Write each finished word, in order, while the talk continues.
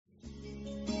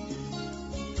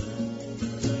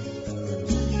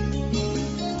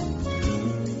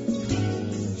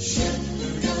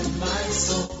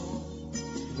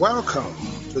Welcome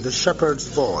to the Shepherd's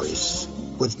Voice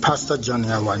with Pastor Johnny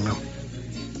Awanyo.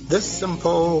 This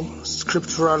simple,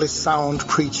 scripturally sound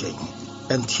preaching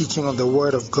and teaching of the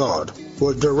Word of God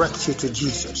will direct you to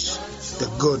Jesus, the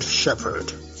Good Shepherd.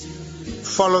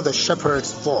 Follow the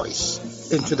Shepherd's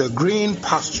voice into the green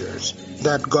pastures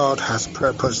that God has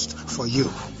purposed for you.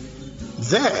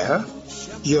 There,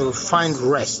 you'll find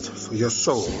rest for your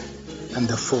soul and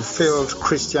the fulfilled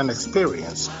Christian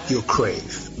experience you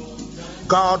crave.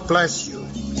 God bless you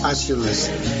as you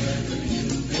listen.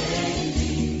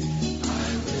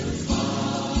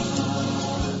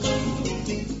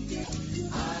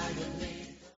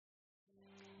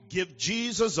 Give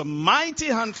Jesus a mighty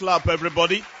hand clap,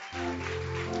 everybody.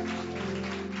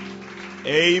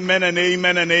 Amen and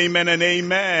amen and amen and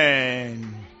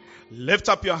amen. Lift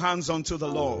up your hands unto the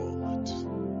Lord.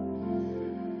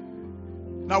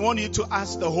 Now I want you to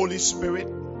ask the Holy Spirit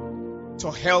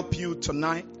to help you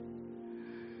tonight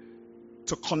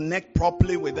to connect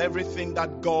properly with everything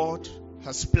that God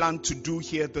has planned to do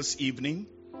here this evening,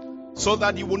 so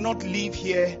that you will not leave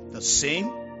here the same,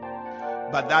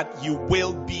 but that you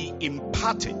will be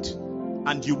imparted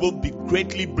and you will be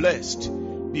greatly blessed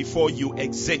before you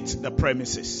exit the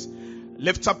premises.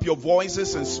 Lift up your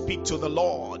voices and speak to the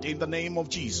Lord in the name of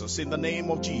Jesus, in the name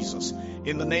of Jesus,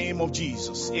 in the name of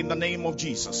Jesus, in the name of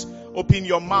Jesus. Open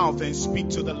your mouth and speak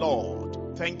to the Lord.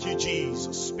 Thank you,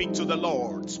 Jesus. Speak to the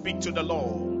Lord. Speak to the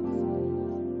Lord.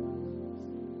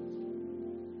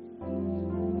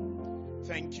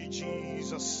 Thank you,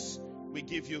 Jesus. We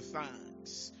give you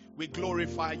thanks. We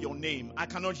glorify your name. I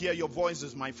cannot hear your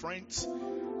voices, my friends.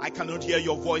 I cannot hear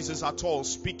your voices at all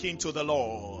speaking to the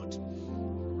Lord.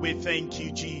 We thank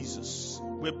you, Jesus.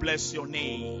 We bless your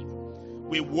name.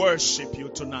 We worship you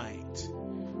tonight.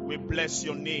 We bless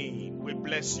your name. We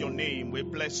bless your name. We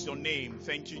bless your name.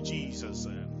 Thank you, Jesus.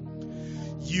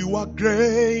 You are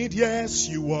great. Yes,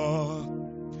 you are.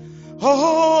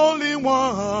 Holy One.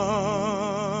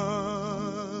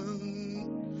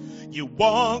 You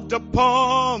walked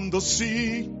upon the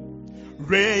sea,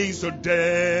 raised the dead.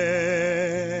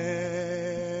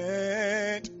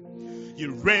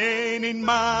 You reign in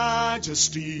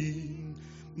majesty,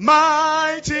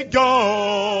 mighty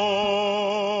God.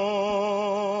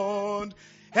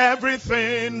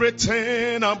 Everything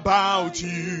written about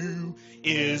you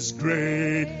is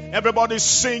great. Everybody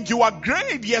sing, you are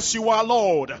great. Yes, you are,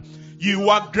 Lord. You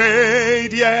are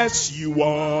great. Yes, you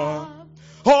are.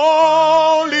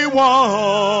 Holy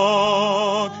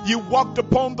One. You walked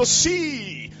upon the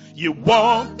sea. You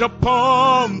walked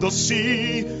upon the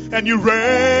sea and you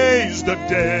raised the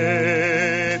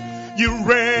dead. You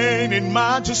reign in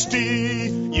majesty.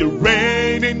 You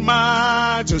reign in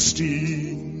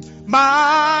majesty.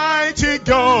 Mighty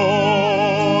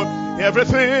God.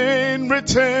 Everything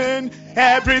written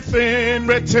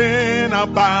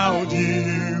about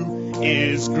you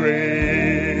is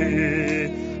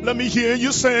great. Let me hear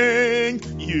you sing.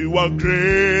 You are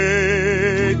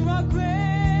great. You are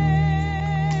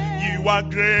great. You are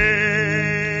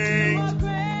great. You are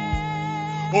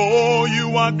great. Oh,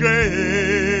 you are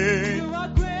great. You are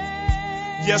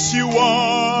great. Yes, you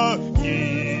are.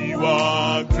 You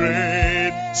are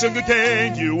great. Sing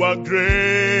again. You are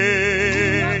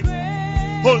great.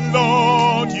 Oh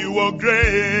Lord, you are great.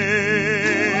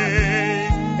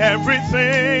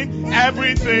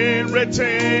 Everything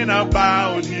written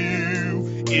about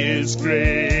you is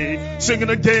great. Sing it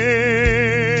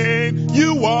again.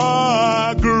 You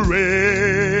are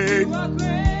great. You are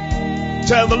great.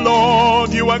 Tell the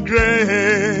Lord you are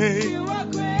great. You are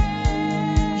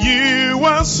great. You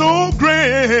are so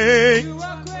great. You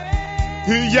are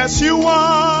great. Yes, you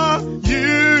are.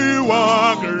 You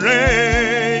are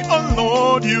great. Oh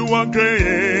Lord, you are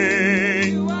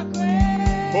great. You are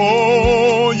great.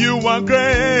 Oh, you are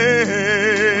great.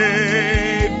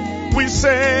 We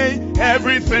say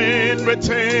everything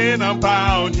written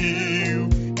about you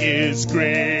is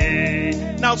great.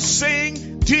 Now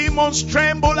sing, demons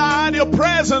tremble at your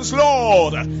presence,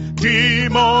 Lord.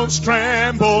 Demons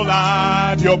tremble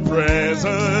at your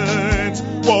presence.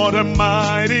 What a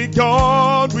mighty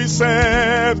God we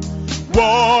serve.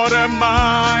 What a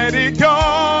mighty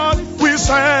God we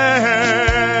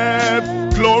serve.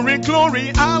 Glory,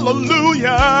 glory,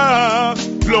 hallelujah.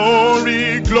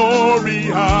 Glory, glory,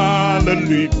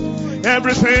 hallelujah.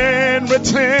 Everything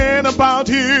written about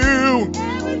you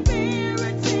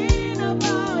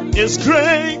is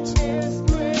great.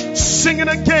 Sing it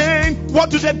again. What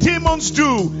do the demons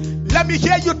do? Let me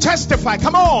hear you testify.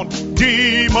 Come on.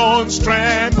 Demons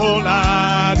tremble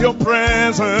at your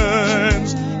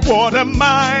presence. What a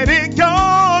mighty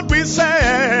God we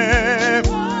serve.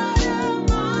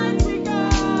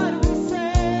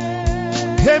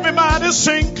 voices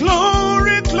sing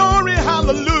glory, glory,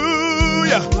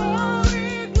 hallelujah.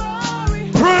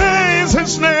 Praise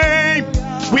his name.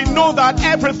 We know that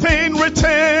everything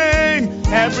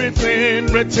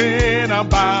written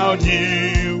about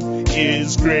you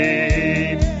is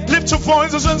great. Lift your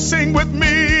voices and sing with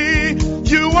me.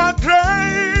 You are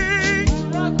great.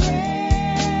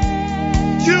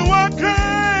 You are great.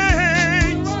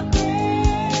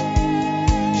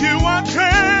 You are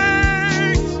great.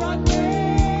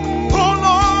 Oh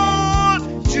Lord,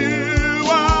 you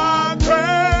are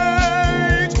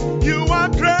great. You are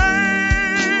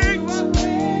great.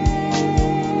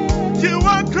 You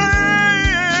are great.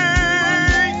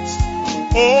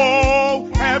 Oh,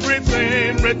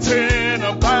 everything written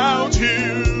about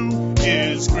you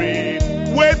is great.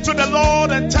 Wave to the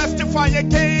Lord and testify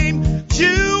again.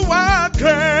 You are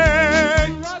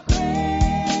great.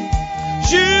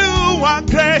 You are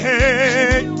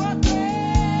great.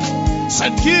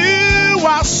 Said you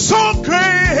are so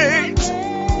great.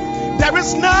 There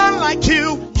is none like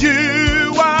you.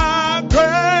 You are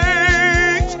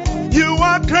great. You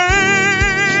are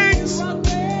great.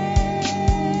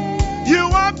 You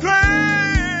are great.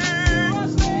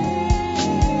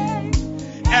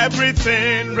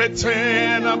 Everything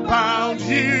written about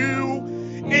you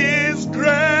is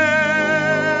great.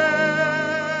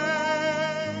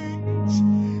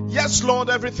 Yes, Lord,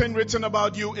 everything written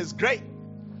about you is great.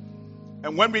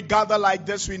 And when we gather like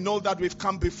this, we know that we've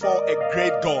come before a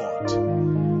great God,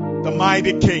 the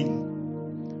mighty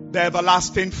King, the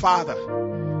everlasting Father,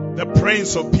 the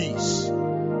Prince of Peace,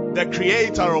 the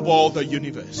Creator of all the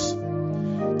universe.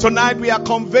 Tonight we are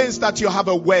convinced that you have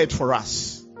a word for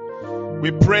us.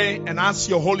 We pray and ask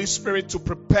your Holy Spirit to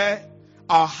prepare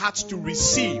our hearts to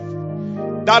receive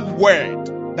that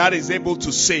word that is able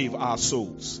to save our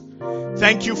souls.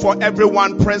 Thank you for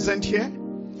everyone present here.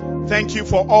 Thank you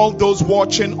for all those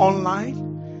watching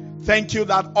online. Thank you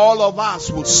that all of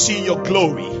us will see your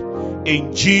glory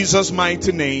in Jesus'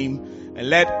 mighty name. And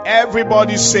let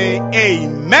everybody say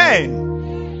amen.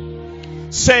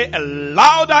 Say a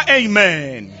louder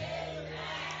amen.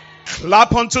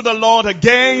 Clap unto the Lord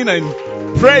again and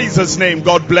praise his name.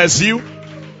 God bless you.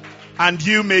 And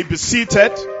you may be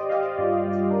seated.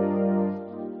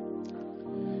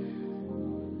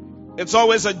 It's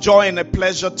always a joy and a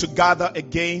pleasure to gather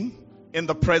again in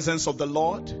the presence of the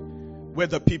Lord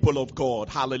with the people of God.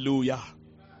 Hallelujah.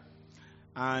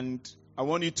 And I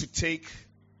want you to take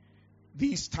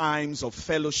these times of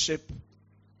fellowship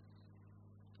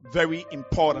very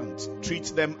important.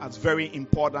 Treat them as very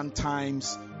important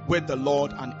times with the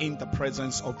Lord and in the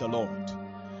presence of the Lord.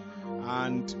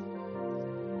 And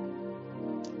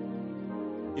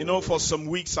you know, for some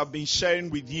weeks I've been sharing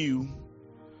with you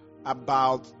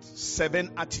about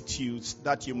 7 attitudes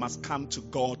that you must come to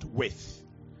God with.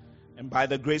 And by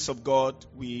the grace of God,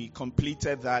 we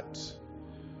completed that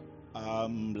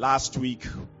last week,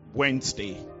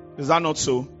 Wednesday. Is that not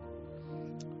so?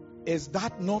 Is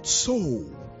that not so?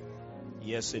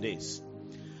 Yes, it is.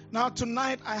 Now,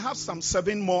 tonight, I have some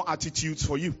 7 more attitudes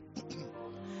for you.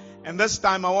 And this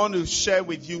time, I want to share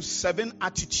with you 7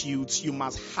 attitudes you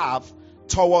must have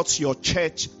towards your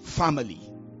church family.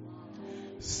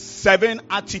 7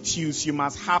 attitudes you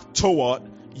must have toward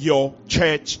your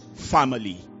church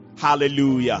family.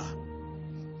 Hallelujah.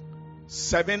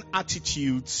 7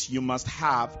 attitudes you must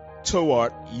have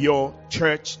toward your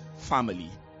church family.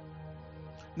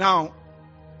 Now,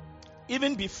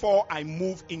 even before I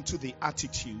move into the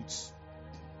attitudes,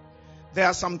 there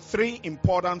are some 3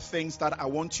 important things that I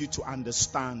want you to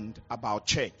understand about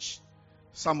church.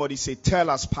 Somebody say,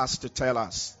 tell us, Pastor, tell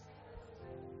us.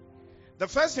 The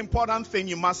first important thing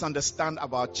you must understand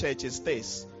about church is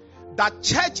this: that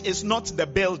church is not the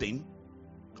building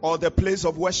or the place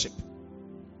of worship.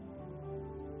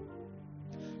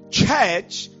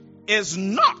 Church is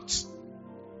not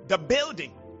the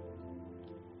building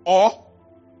or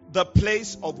the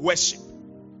place of worship.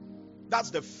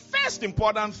 That's the first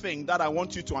important thing that I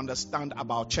want you to understand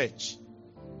about church.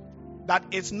 That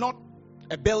it's not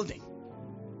a building.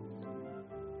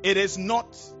 It is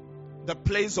not the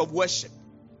place of worship.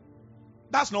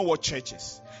 That's not what church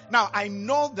is. Now, I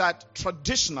know that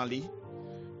traditionally,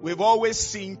 we've always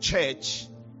seen church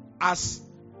as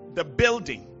the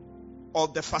building or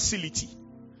the facility.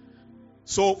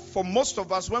 So, for most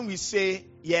of us, when we say,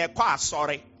 yeah, quite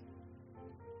sorry,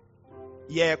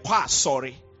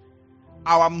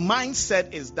 our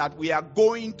mindset is that we are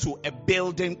going to a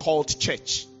building called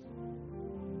church.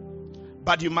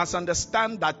 But you must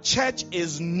understand that church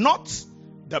is not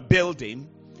the building,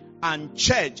 and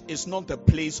church is not the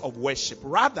place of worship.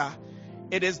 Rather,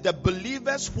 It is the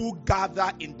believers who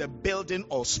gather in the building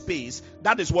or space.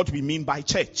 That is what we mean by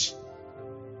church.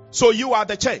 So you are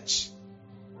the church.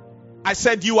 I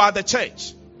said you are the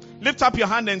church. Lift up your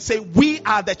hand and say, we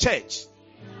are the church.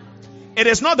 It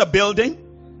is not a building.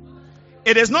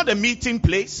 It is not a meeting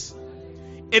place.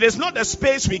 It is not a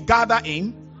space we gather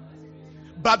in.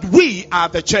 But we are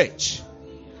the church.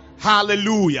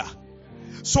 Hallelujah.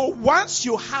 So once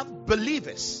you have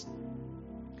believers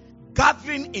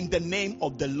gathering in the name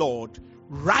of the Lord,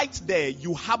 right there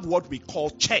you have what we call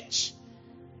church.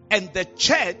 And the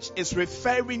church is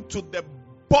referring to the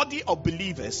body of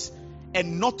believers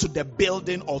and not to the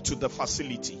building or to the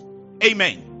facility.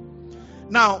 Amen.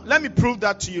 Now, let me prove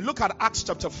that to you. Look at Acts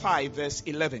chapter 5 verse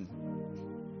 11.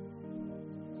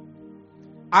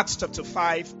 Acts chapter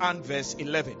 5 and verse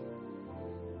 11.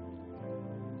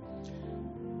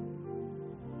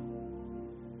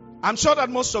 I'm sure that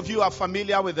most of you are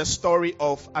familiar with the story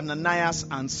of Ananias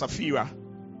and Sapphira.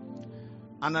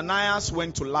 Ananias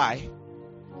went to lie.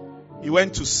 He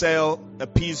went to sell a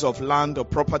piece of land or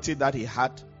property that he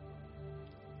had,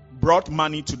 brought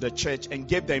money to the church, and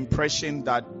gave the impression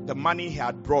that the money he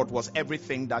had brought was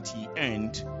everything that he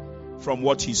earned from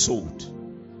what he sold.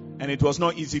 And it was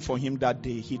not easy for him that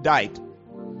day. He died.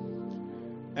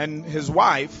 And his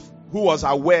wife, who was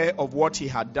aware of what he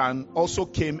had done, also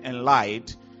came and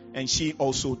lied, and she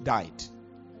also died.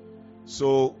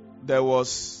 So there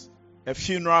was a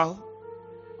funeral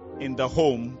in the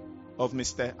home of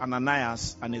Mr.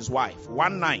 Ananias and his wife.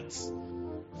 One night,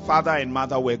 father and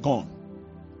mother were gone.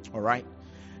 All right.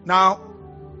 Now,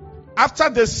 after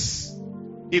this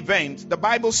event, the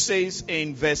Bible says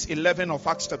in verse 11 of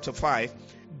Acts chapter 5,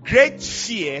 great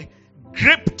fear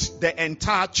gripped the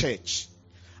entire church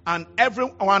and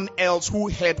everyone else who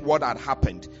heard what had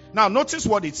happened. Now, notice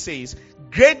what it says.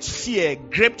 Great fear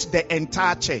gripped the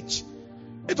entire church.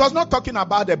 It was not talking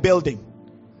about a building.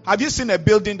 Have you seen a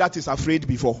building that is afraid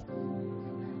before?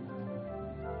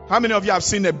 How many of you have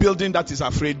seen a building that is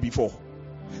afraid before?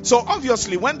 So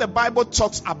obviously, when the Bible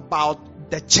talks about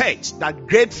the church, that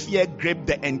great fear gripped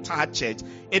the entire church,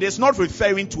 it is not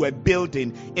referring to a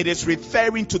building. It is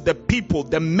referring to the people,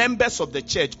 the members of the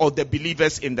church or the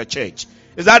believers in the church.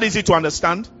 Is that easy to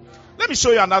understand? Let me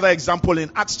show you another example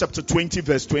in Acts chapter 20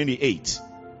 verse 28.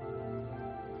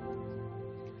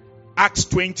 Acts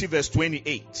 20 verse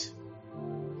 28.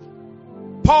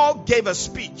 Paul gave a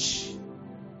speech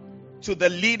to the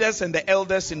leaders and the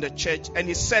elders in the church, and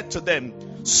he said to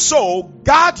them, so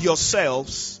guard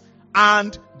yourselves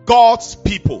and God's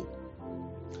people.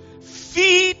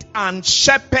 Feed and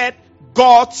shepherd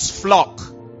God's flock.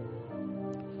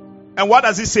 And what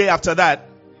does he say after that?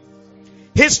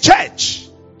 His church,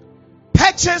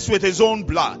 purchased with his own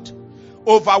blood,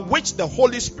 over which the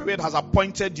Holy Spirit has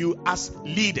appointed you as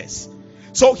leaders.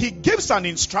 So he gives an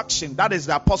instruction, that is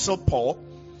the Apostle Paul,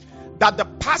 that the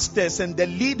pastors and the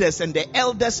leaders and the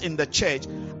elders in the church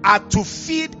are to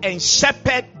feed and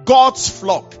shepherd God's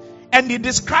flock. And he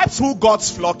describes who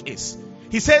God's flock is.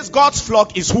 He says God's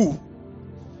flock is who?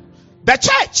 The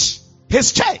church.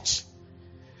 His church.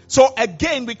 So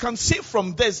again, we can see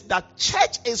from this that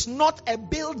church is not a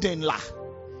building,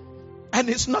 and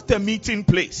it's not a meeting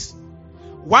place.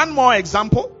 One more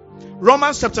example.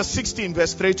 Romans chapter 16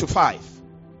 verse 3 to 5.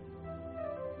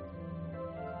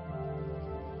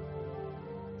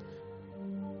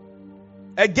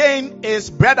 Again is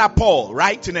Brother Paul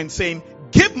writing and saying,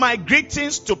 give my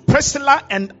greetings to Priscilla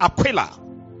and Aquila,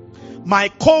 my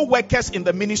co-workers in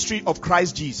the ministry of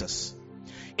Christ Jesus.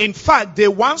 In fact, they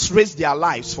once risked their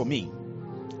lives for me.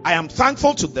 I am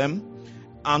thankful to them,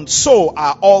 and so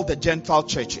are all the Gentile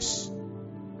churches.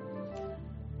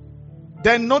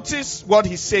 Then notice what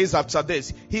he says after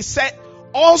this. He said,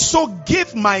 also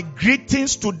give my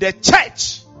greetings to the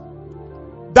church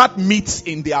that meets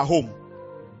in their home.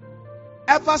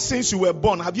 Ever since you were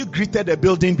born, have you greeted a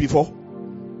building before?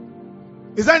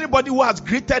 Is there anybody who has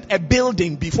greeted a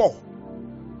building before?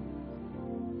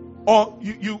 Or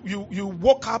you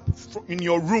woke up in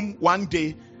your room one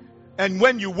day, and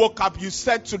when you woke up, you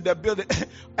said to the building,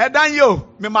 Edanyo,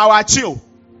 memawachio.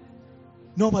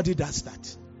 Nobody does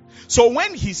that. So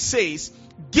when he says,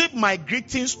 give my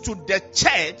greetings to the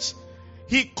church,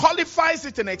 he qualifies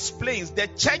it and explains the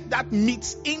church that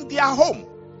meets in their home.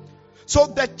 So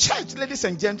the church, ladies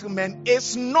and gentlemen,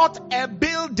 is not a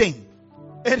building.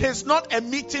 It is not a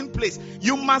meeting place.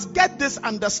 You must get this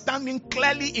understanding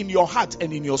clearly in your heart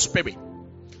and in your spirit.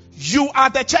 You are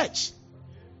the church.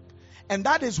 And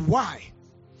that is why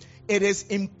it is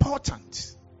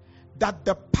important that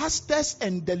the pastors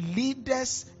and the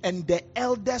leaders and the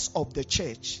elders of the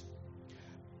church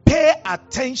pay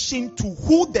attention to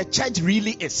who the church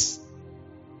really is.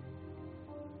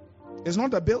 It's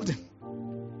not a building.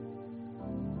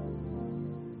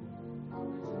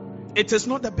 It is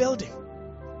not a building.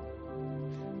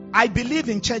 I believe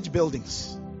in church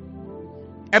buildings.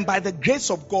 And by the grace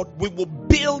of God, we will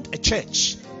build a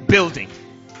church building.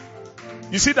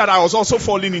 You see that I was also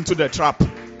falling into the trap.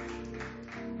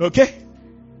 Okay?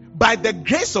 By the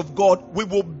grace of God, we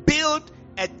will build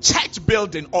a church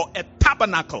building or a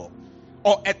tabernacle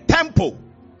or a temple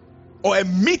or a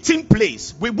meeting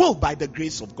place. We will by the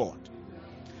grace of God.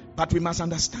 But we must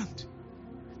understand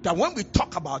that when we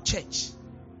talk about church,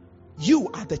 you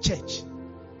are the church.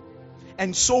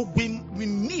 And so we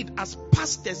need, as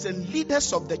pastors and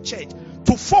leaders of the church,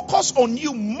 to focus on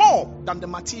you more than the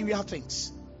material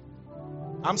things.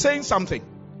 I'm saying something.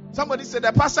 Somebody said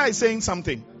the pastor is saying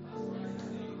something.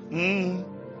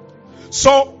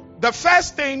 So the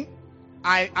first thing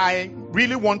I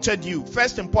really wanted you,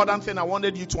 first important thing I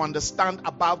wanted you to understand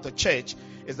about the church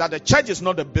is that the church is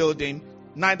not a building,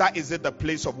 neither is it the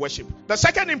place of worship. The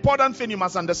second important thing you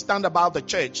must understand about the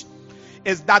church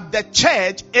is that the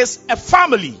church is a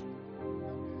family.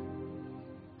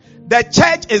 The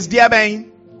church is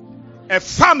a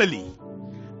family.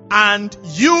 And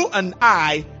you and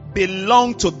I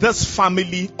belong to this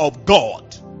family of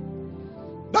God.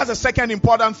 That's the second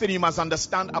important thing you must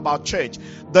understand about church.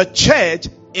 The church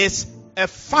is a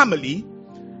family,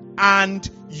 and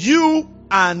you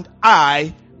and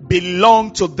I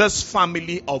belong to this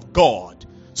family of God.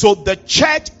 So the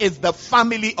church is the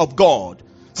family of God.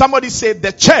 Somebody say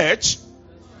the church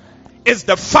is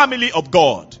the family of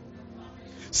God.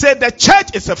 Say the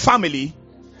church is a family,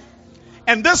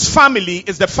 and this family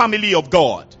is the family of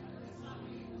God.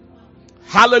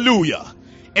 Hallelujah.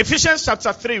 Ephesians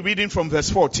chapter 3, reading from verse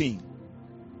 14.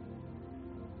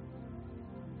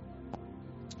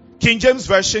 King James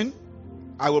Version,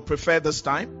 I will prefer this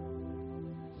time.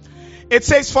 It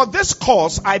says, "For this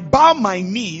cause I bow my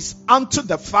knees unto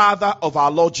the Father of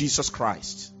our Lord Jesus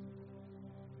Christ,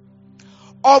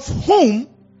 of whom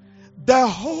the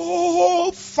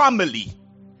whole family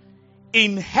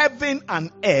in heaven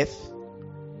and earth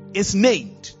is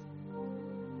named."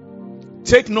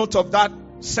 Take note of that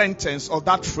sentence or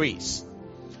that phrase.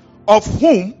 Of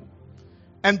whom,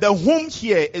 and the whom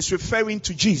here is referring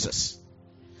to Jesus.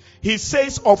 He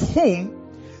says of whom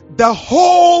the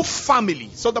whole family.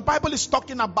 So the Bible is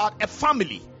talking about a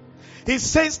family. He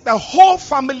says the whole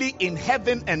family in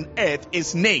heaven and earth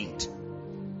is named.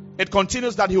 It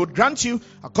continues that he would grant you,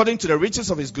 according to the riches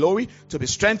of his glory, to be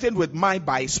strengthened with might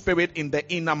by his spirit in the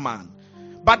inner man.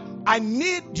 But I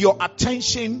need your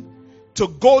attention to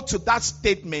go to that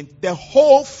statement, the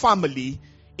whole family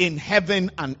in heaven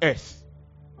and earth.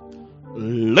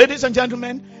 Ladies and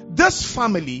gentlemen, this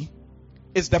family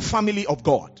is the family of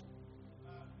God.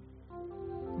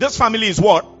 This family is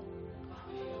what?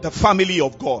 The family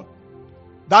of God.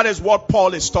 That is what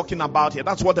Paul is talking about here.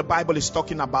 That's what the Bible is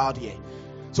talking about here.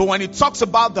 So when it talks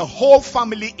about the whole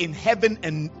family in heaven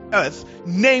and earth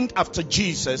named after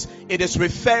Jesus, it is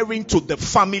referring to the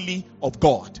family of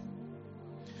God.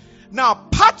 Now,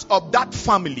 part of that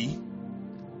family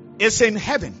is in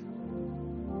heaven.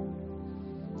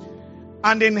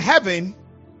 And in heaven,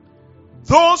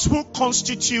 those who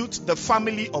constitute the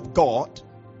family of God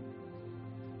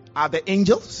are the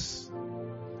angels,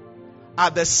 are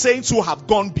the saints who have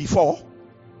gone before.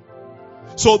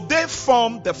 So they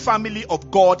form the family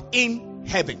of God in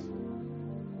heaven.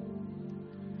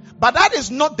 But that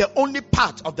is not the only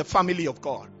part of the family of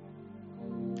God.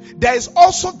 There is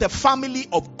also the family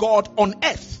of God on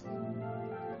earth.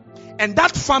 And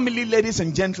that family, ladies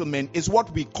and gentlemen, is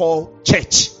what we call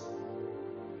church.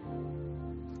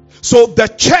 So the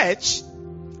church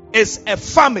is a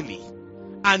family,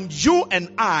 and you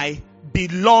and I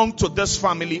belong to this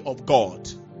family of God.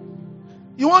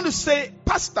 You want to say,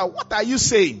 Pastor, what are you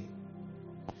saying?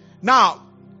 Now,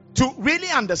 to really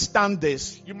understand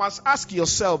this, you must ask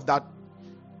yourself that,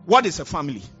 what is a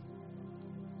family?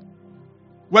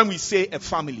 When we say a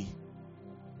family,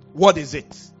 what is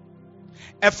it?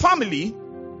 A family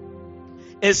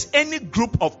is any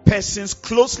group of persons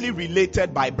closely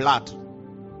related by blood.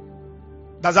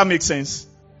 Does that make sense?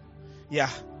 Yeah.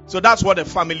 So that's what a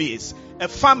family is. A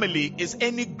family is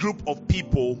any group of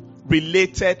people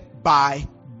related by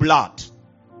blood.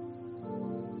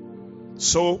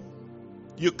 So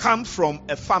you come from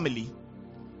a family,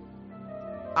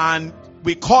 and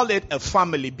we call it a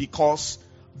family because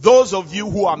those of you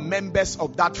who are members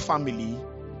of that family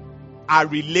are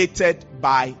related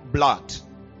by blood.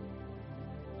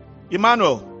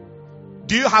 Emmanuel,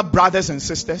 do you have brothers and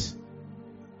sisters?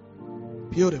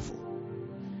 Beautiful.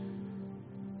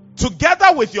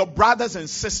 Together with your brothers and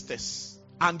sisters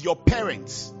and your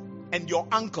parents and your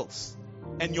uncles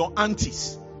and your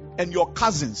aunties and your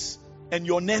cousins and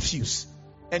your nephews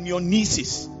and your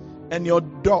nieces and your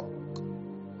dog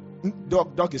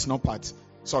is not part.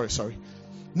 Sorry.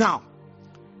 Now,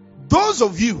 those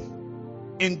of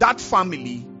you in that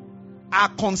family are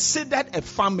considered a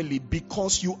family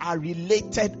because you are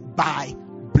related by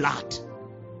blood.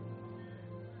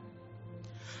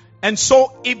 And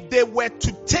so if they were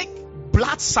to take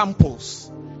blood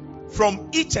samples from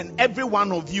each and every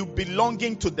one of you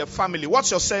belonging to the family,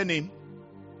 what's your surname?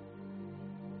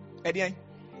 Edian?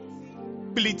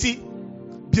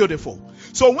 Kliti. Beautiful.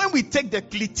 So when we take the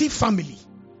Kliti family,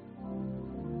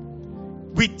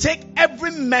 we take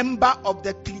every member of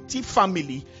the Kliti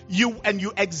family, you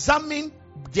examine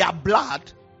their blood,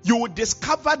 you will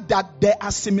discover that there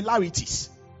are similarities.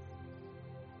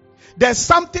 There's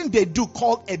something they do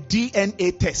called a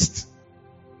DNA test.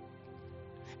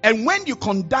 And when you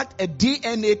conduct a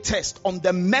DNA test on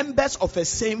the members of a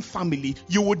same family,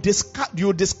 you will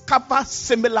discover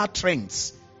similar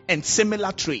trends and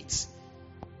similar traits.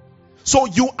 So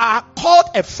you are called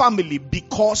a family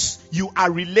because you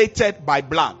are related by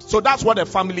blood. So that's what a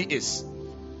family is.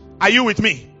 Are you with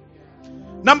me?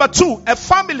 Number 2, a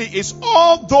family is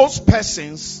all those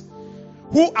persons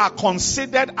who are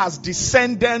considered as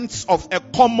descendants of a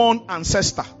common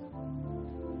ancestor.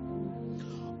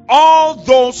 All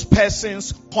those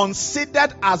persons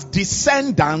considered as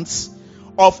descendants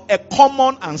of a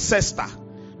common ancestor.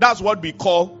 That's what we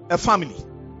call a family.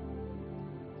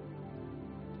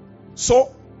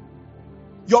 So,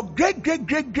 your great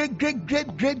grandfather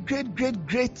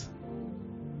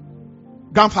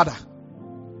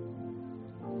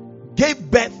gave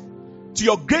birth to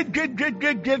your great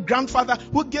grandfather,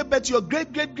 who gave birth to your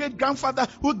great grandfather,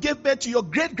 who gave birth to your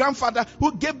great grandfather,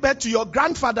 who gave birth to your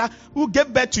grandfather, who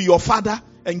gave birth to your father,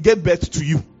 and gave birth to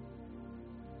you.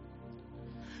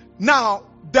 Now,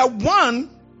 the one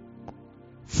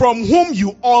from whom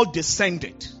you all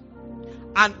descended,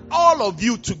 and all of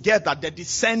you together, the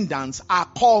descendants, are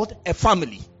called a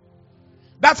family.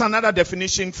 That's another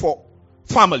definition for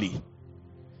family.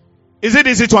 Is it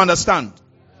easy to understand?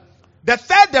 The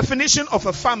third definition of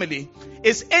a family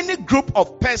is any group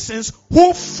of persons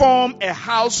who form a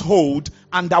household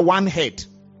under one head.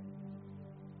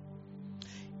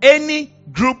 Any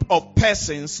group of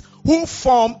persons who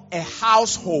form a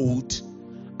household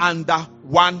under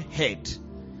one head.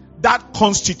 That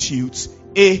constitutes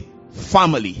a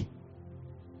family.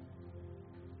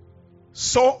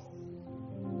 So,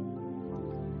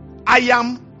 I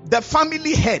am the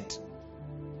family head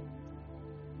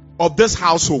of this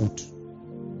household.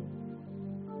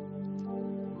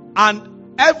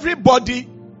 And everybody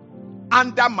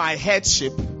under my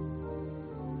headship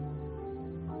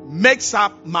makes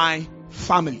up my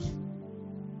family.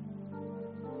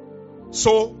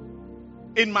 So,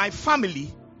 in my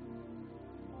family,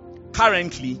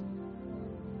 currently,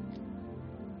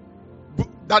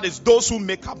 that is those who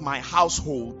make up my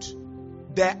household,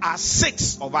 there are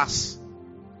 6 of us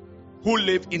who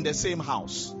live in the same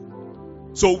house.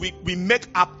 So we make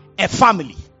up a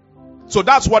family. So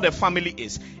that's what a family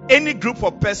is. Any group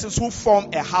of persons who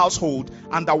form a household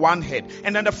under one head.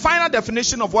 And then the final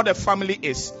definition of what a family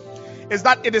is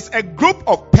that it is a group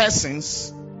of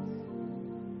persons.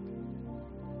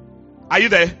 Are you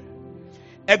there?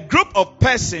 A group of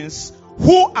persons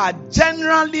who are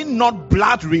generally not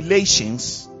blood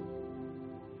relations,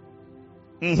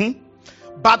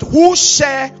 but who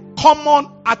share common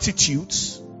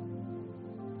attitudes,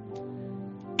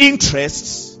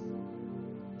 interests,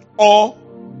 or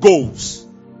goals.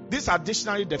 These are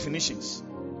dictionary definitions.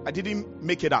 I didn't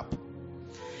make it up.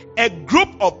 A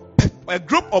group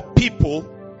of people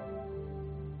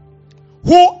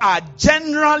who are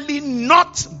generally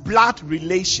not blood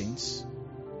relations,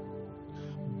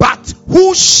 but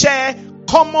who share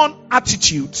common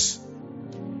attitudes,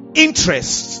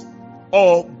 interests,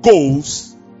 or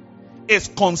goals is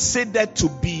considered to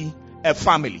be a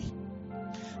family.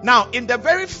 Now, in the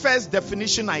very first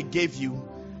definition I gave you,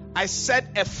 I said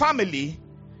a family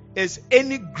is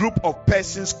any group of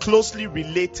persons closely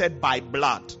related by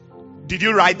blood. Did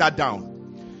you write that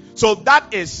down? So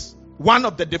that is one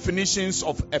of the definitions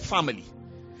of a family.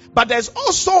 But there's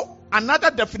also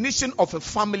another definition of a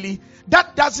family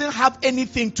that doesn't have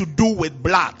anything to do with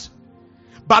blood.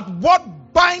 But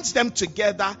what binds them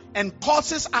together and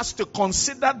causes us to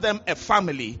consider them a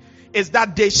family is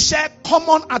that they share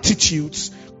common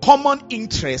attitudes, common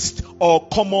interests, or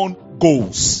common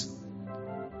goals.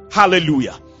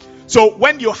 Hallelujah. So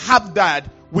when you have that,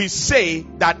 we say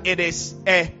that it is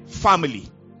a family.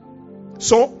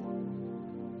 So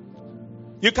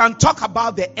you can talk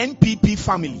about the NPP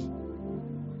family.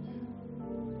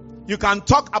 You can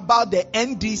talk about the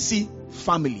NDC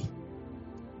family.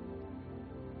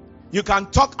 You can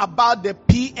talk about the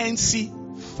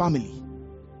PNC family.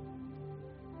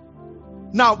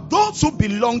 Now, those who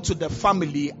belong to the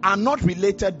family are not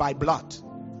related by blood,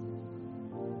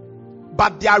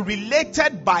 but they are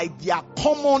related by their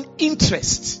common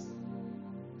interests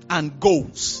and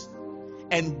goals.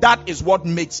 And that is what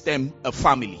makes them a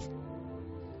family.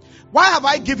 Why have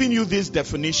I given you these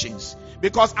definitions?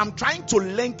 Because I'm trying to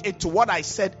link it to what I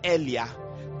said earlier,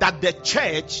 that the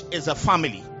church is a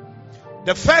family.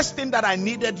 The first thing that I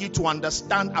needed you to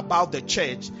understand about the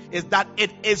church is that it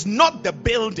is not the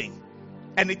building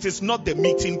and it is not the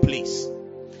meeting place.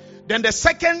 Then the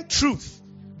second truth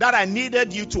that I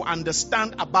needed you to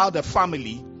understand about the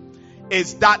family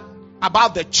is that,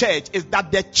 about the church, is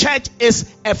that the church is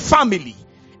a family.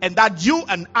 And that you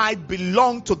and I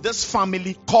belong to this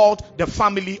family called the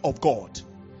family of God.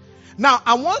 Now,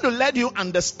 I want to let you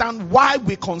understand why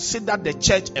we consider the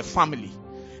church a family.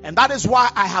 And that is why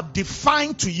I have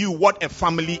defined to you what a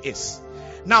family is.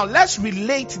 Now, let's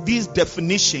relate these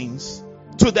definitions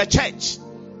to the church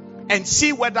and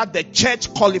see whether the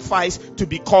church qualifies to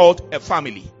be called a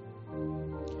family.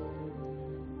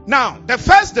 Now, the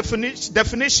first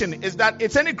definition is that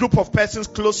it's any group of persons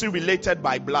closely related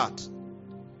by blood.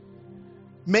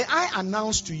 May I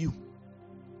announce to you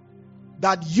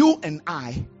that you and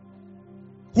I,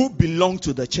 who belong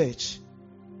to the church,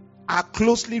 are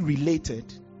closely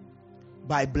related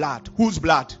by blood. Whose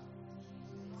blood?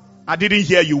 I didn't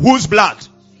hear you. Whose blood?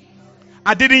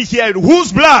 I didn't hear it.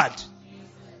 Whose blood?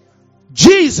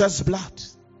 Jesus' blood.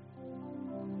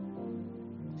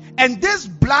 And this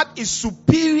blood is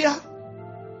superior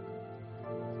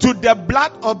to the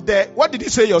blood of the, what did he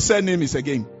say your surname is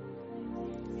again?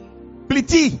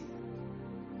 Pliti.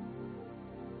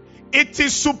 It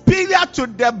is superior to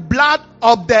the blood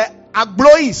of the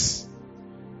Aglois.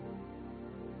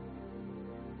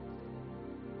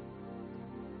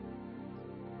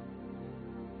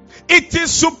 It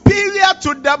is superior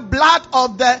to the blood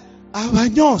of the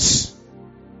Avanyos.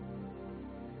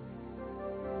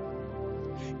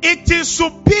 It is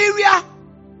superior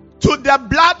to the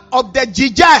blood of the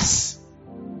Jijas.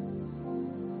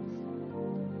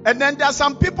 And then there are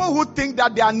some people who think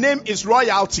that their name is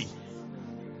royalty.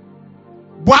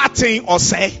 Boateng or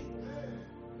say.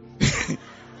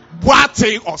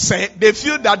 Boateng or say. They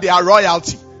feel that they are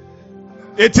royalty.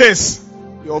 It is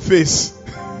your face.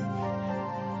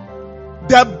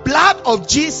 The blood of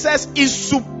Jesus is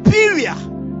superior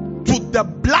to the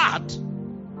blood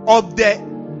of the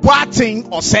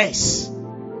Boateng or says.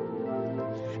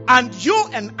 And you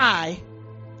and I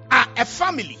are a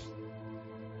family.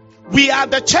 We are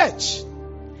the church,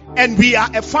 and we are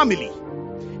a family,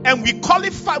 and we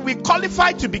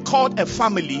qualify to be called a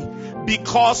family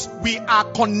because we are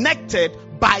connected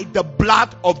by the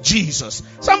blood of Jesus.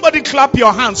 Somebody clap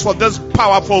your hands for this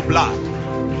powerful blood.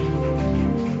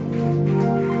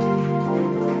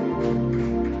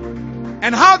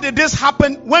 And how did this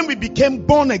happen? When we became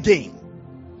born again,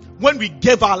 when we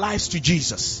gave our lives to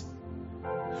Jesus,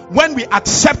 when we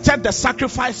accepted the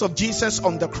sacrifice of Jesus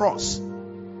on the cross,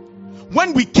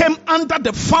 when we came under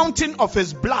the fountain of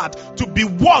his blood to be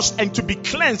washed and to be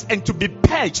cleansed and to be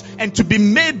purged and to be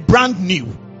made brand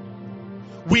new,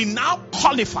 we now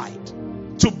qualified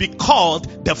to be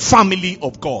called the family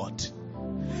of God.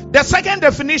 The second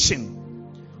definition,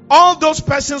 all those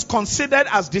persons considered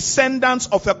as descendants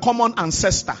of a common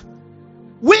ancestor.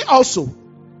 We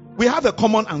have a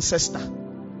common ancestor.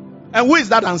 And who is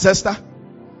that ancestor?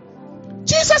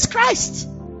 Jesus Christ.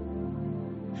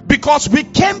 Because we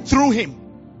came through him.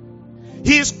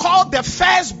 He is called the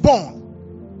firstborn.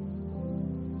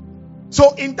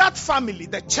 So in that family,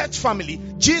 the church family,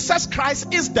 Jesus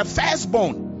Christ is the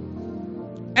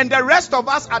firstborn. And the rest of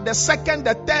us are the second,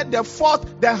 the third, the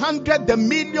fourth, the 100, the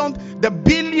million, the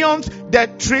billions, the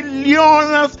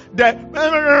trillionth, the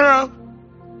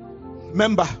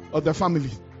member of the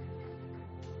family.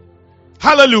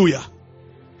 Hallelujah.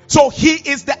 So he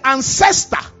is the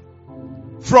ancestor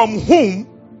from whom,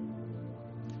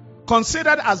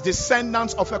 considered as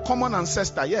descendants of a common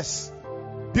ancestor. Yes.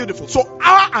 Beautiful. So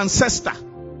our ancestor,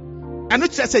 and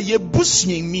it says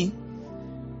me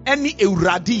any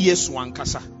euradi yesu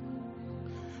ankasa.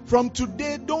 From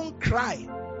today, don't cry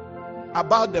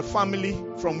about the family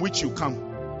from which you come.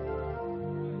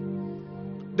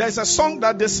 There's a song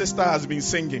that this sister has been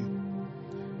singing.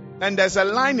 And there's a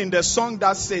line in the song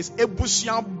that says,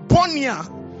 Ebusian Bonia.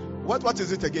 What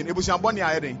is it again? Ebusian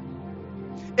Bonia.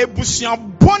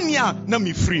 Ebusian Bonia na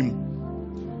mi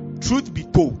frim. Truth be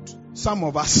told, some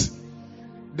of us,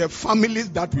 the families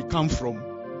that we come from,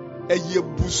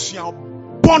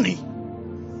 Ebusian Bonnie.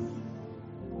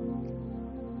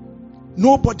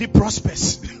 Nobody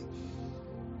prospers.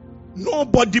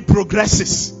 Nobody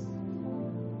progresses.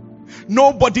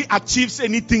 Nobody achieves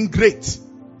anything great.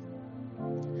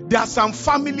 There are some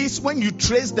families, when you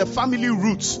trace the family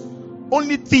roots,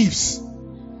 only thieves,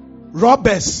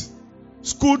 robbers,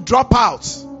 school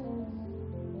dropouts,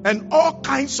 and all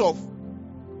kinds of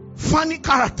funny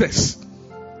characters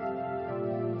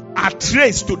are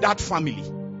traced to that family.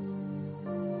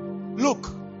 Look,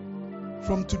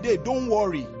 from today, don't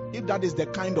worry if that is the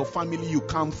kind of family you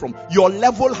come from. Your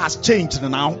level has changed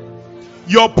now.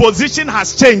 Your position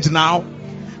has changed now.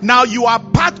 Now you are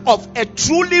part of a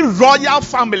truly royal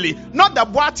family, not the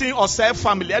Boating or Sef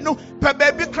family.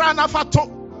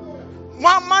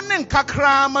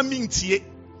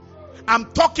 I'm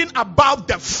talking about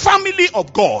the family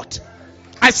of God.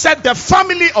 I said the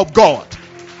family of God.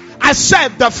 I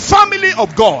said the family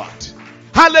of God.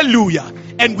 Hallelujah.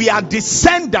 And we are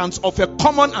descendants of a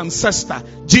common ancestor,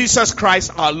 Jesus Christ,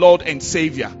 our Lord and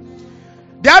Savior.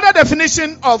 The other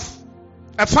definition of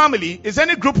a family is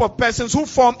any group of persons who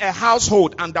form a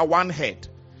household under one head.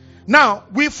 Now,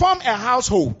 we form a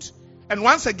household. And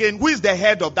once again, who is the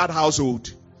head of that household?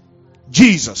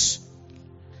 Jesus.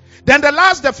 Then the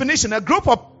last definition, a group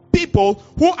of people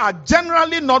who are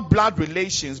generally not blood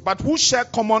relations, but who share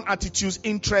common attitudes,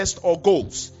 interests, or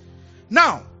goals.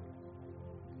 Now,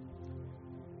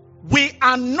 we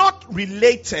are not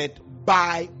related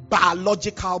by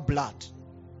biological blood.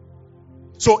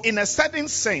 So in a certain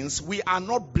sense, we are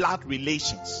not blood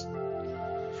relations.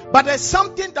 But there's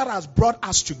something that has brought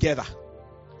us together.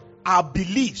 Our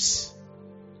beliefs,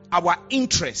 our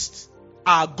interests,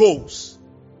 our goals.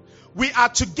 We are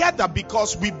together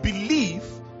because we believe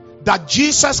that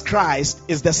Jesus Christ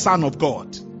is the Son of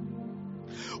God.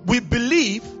 We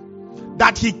believe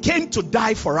that He came to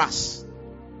die for us.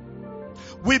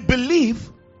 We believe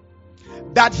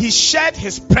that He shed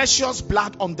His precious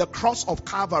blood on the cross of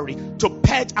Calvary to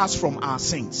purge us from our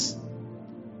sins.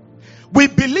 We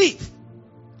believe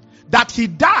that He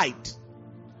died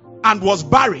and was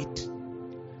buried,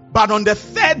 but on the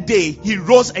third day He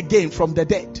rose again from the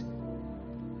dead.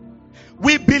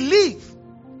 We believe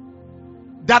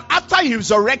that after He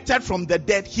resurrected from the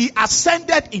dead, He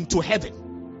ascended into heaven.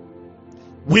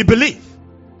 We believe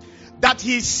that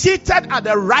He is seated at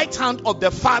the right hand of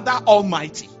the Father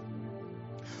Almighty.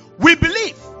 We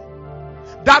believe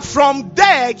that from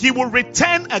there He will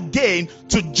return again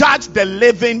to judge the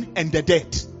living and the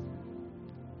dead.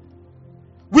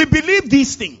 We believe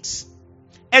these things.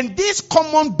 And these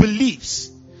common beliefs,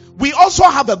 we also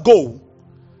have a goal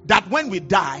that when we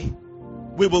die,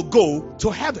 we will go to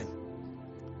heaven.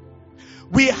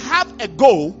 We have a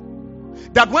goal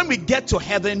that when we get to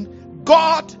heaven,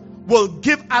 God will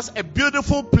give us a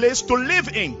beautiful place to live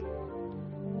in.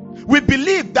 We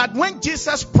believe that when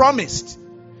Jesus promised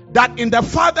that in the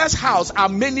Father's house are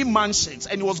many mansions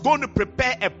and He was going to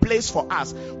prepare a place for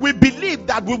us, we believe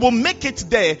that we will make it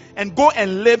there and go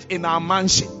and live in our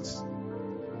mansions.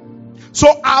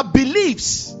 So our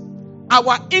beliefs,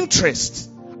 our interests,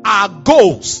 our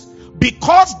goals,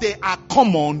 because they are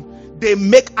common, they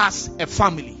make us a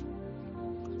family.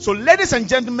 So ladies and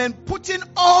gentlemen, putting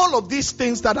all of these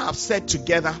things that I've said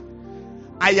together,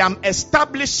 I am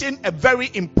establishing a very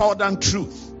important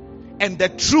truth. And the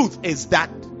truth is that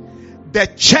the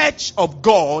church of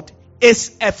God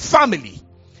is a family.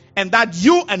 And that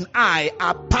you and I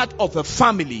are part of a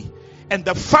family. And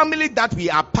the family that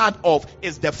we are part of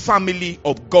is the family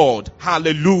of God.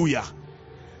 Hallelujah.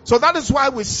 So that is why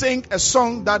we sing a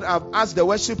song that I've asked the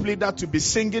worship leader to be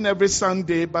singing every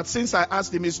Sunday. But since I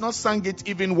asked him, he's not sung it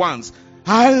even once.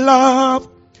 I love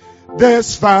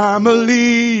this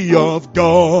family of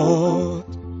God.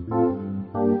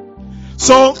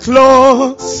 So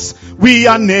close, we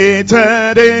are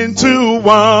knitted into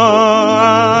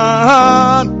one.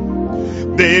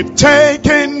 They've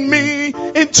taken me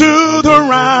into the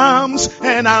realms,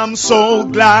 and I'm so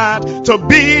glad to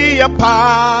be a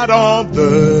part of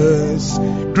this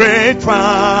great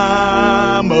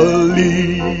family.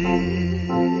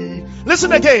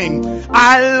 Listen again.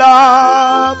 I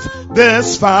love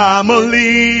this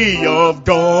family of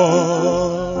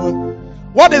God.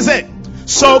 What is it?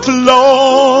 So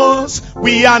close,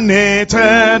 we are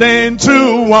knitted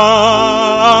into one.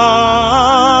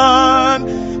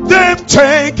 They've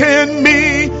taken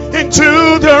me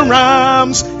into the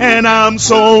realms, and I'm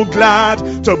so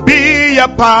glad to be a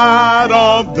part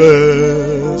of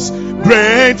this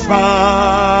great family.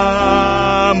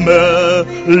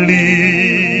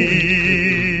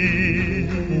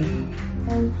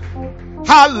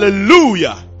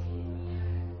 Hallelujah.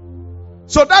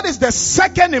 So that is the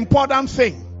second important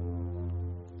thing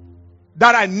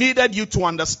that I needed you to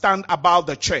understand about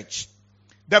the church.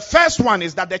 The first one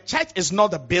is that the church is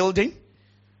not a building,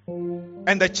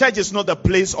 and the church is not a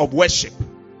place of worship,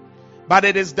 but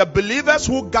it is the believers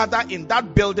who gather in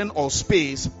that building or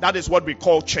space. That is what we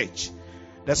call church.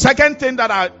 The second thing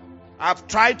that I've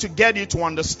tried to get you to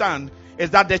understand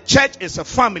is that the church is a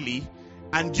family,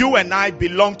 and you and I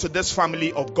belong to this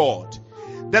family of God.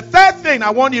 The third thing I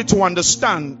want you to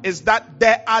understand is that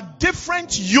there are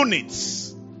different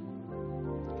units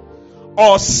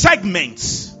or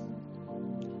segments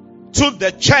to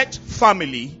the church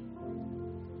family,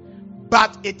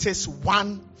 but it is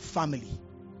one family.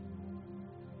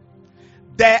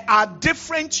 There are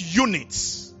different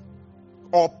units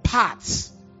or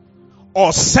parts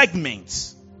or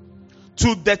segments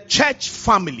to the church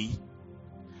family,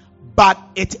 but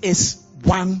it is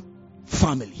one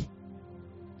family.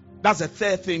 That's the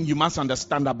third thing you must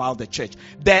understand about the church.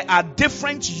 There are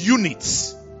different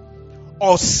units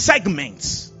or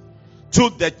segments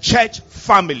to the church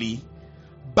family,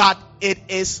 but it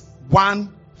is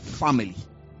one family.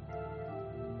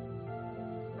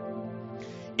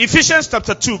 Ephesians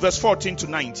chapter 2 verse 14 to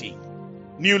 19,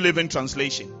 New Living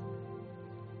Translation.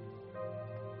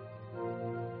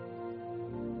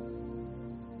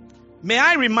 May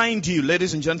I remind you,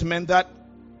 ladies and gentlemen, that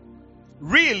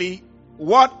really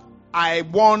what I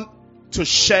want to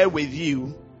share with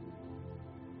you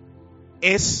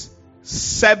is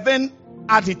 7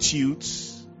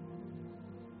 attitudes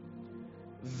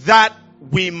that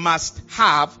we must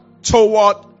have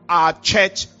toward our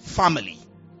church family.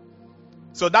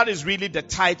 So that is really the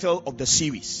title of the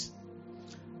series.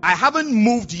 I haven't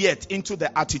moved yet into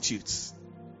the attitudes.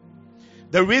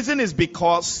 The reason is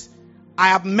because I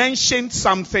have mentioned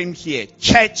something here,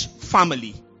 church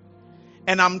family.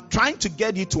 And I'm trying to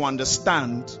get you to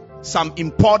understand some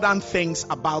important things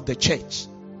about the church.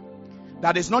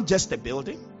 That is not just a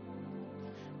building.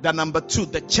 That number 2,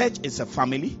 the church is a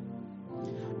family.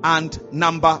 And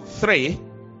number 3,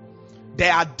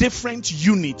 there are different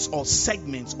units or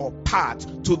segments or parts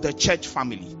to the church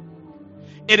family.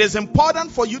 It is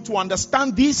important for you to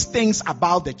understand these things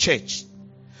about the church,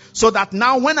 so that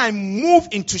now when I move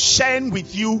into sharing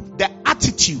with you the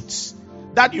attitudes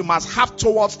that you must have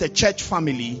towards the church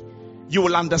family, you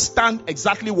will understand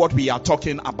exactly what we are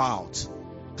talking about.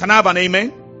 Can I have an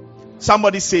amen?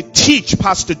 Somebody say, teach,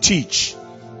 pastor, teach.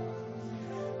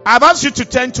 I've asked you to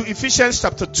turn to Ephesians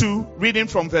chapter 2, reading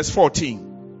from verse 14.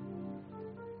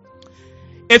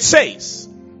 It says,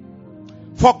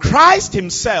 for Christ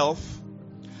himself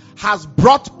has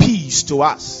brought peace to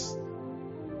us.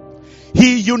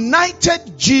 He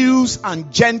united Jews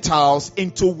and Gentiles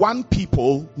into one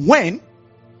people when,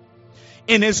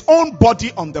 in his own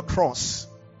body on the cross,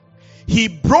 he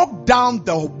broke down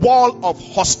the wall of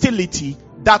hostility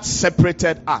that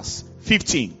separated us.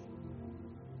 15.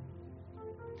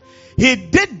 He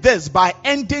did this by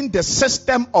ending the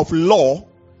system of law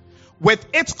with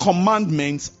its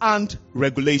commandments and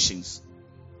regulations.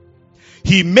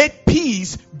 He made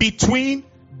peace between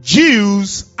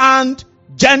Jews and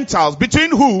Gentiles.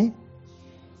 Between who?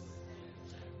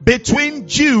 Between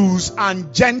Jews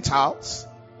and Gentiles.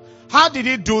 How did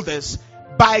he do this?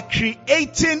 By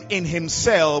creating in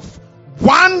himself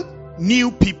one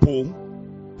new people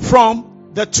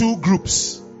from the two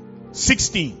groups.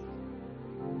 16.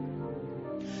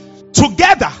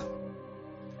 Together,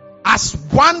 as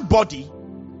one body,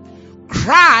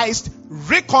 Christ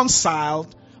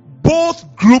reconciled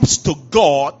both groups to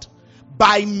God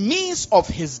by means of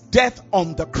his death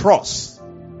on the cross,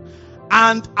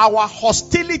 and our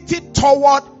hostility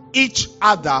toward each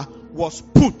other was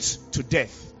put to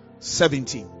death.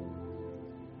 17.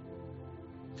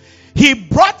 He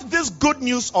brought this good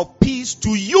news of peace to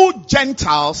you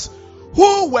Gentiles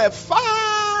who were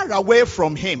far away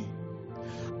from him,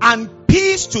 and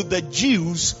peace to the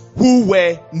Jews who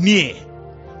were near.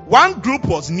 One group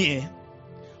was near,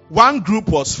 one group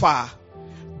was far,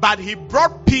 but he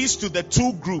brought peace to the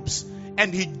two groups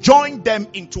and he joined them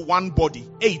into one body.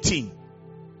 18.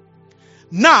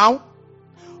 Now,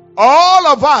 all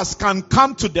of us can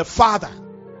come to the Father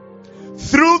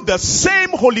through the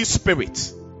same Holy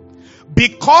Spirit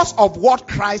because of what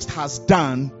Christ has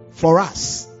done for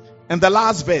us. And the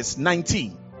last verse,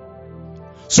 19.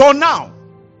 So now,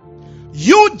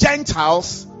 you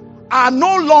Gentiles are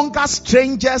no longer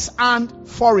strangers and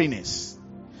foreigners.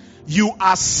 You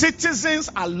are citizens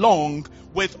along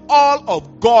with all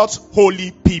of God's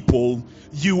holy people.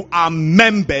 You are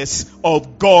members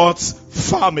of God's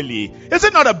family. Is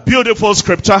it not a beautiful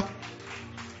scripture?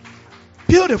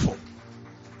 Beautiful.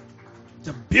 It's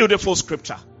a beautiful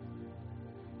scripture.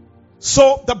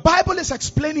 So the Bible is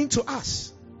explaining to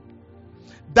us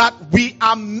that we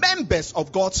are members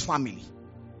of God's family.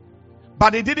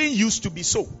 But it didn't used to be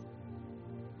so.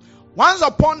 Once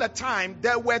upon a time,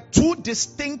 there were two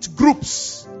distinct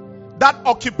groups that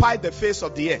occupied the face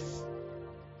of the earth.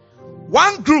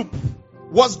 One group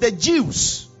was the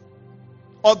Jews,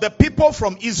 or the people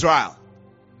from Israel,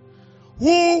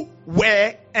 who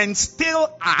were and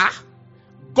still are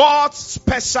God's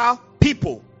special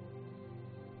people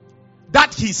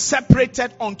that he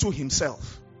separated unto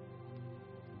himself.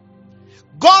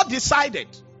 God decided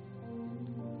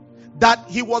that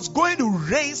he was going to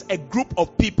raise a group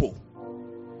of people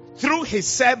through his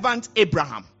servant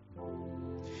Abraham.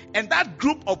 And that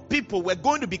group of people were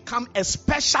going to become a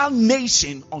special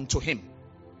nation unto him.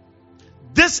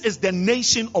 This is the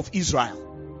nation of Israel.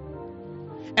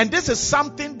 And this is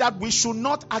something that we should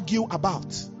not argue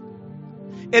about.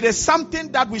 It is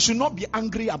something that we should not be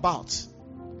angry about.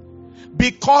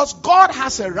 Because God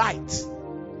has a right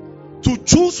to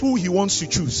choose who he wants to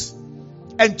choose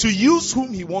and to use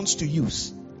whom he wants to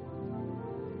use.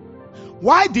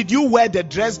 Why did you wear the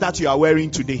dress that you are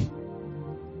wearing today?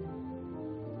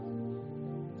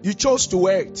 You chose to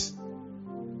wear it.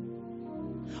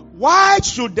 Why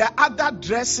should the other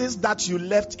dresses that you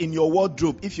left in your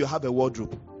wardrobe, if you have a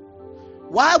wardrobe,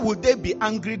 why would they be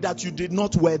angry that you did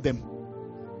not wear them?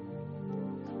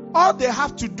 All they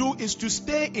have to do is to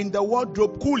stay in the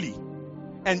wardrobe coolly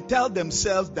and tell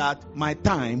themselves that my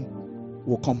time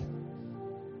will come.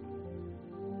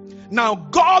 Now,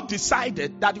 God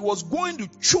decided that he was going to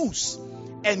choose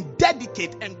and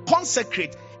dedicate and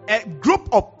consecrate a group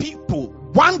of people,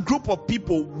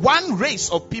 one race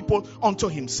of people unto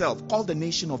himself, called the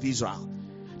nation of Israel.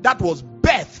 That was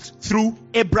birthed through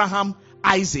Abraham,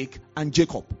 Isaac, and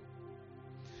Jacob.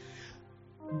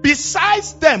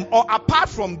 Besides them, or apart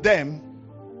from them,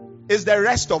 is the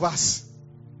rest of us.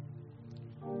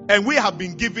 And we have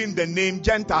been given the name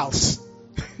Gentiles.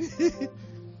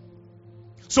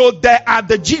 So there are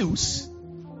the Jews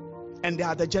and there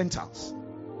are the Gentiles.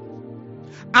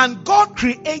 And God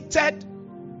created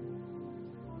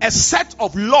a set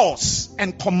of laws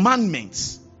and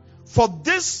commandments for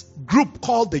this group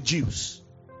called the Jews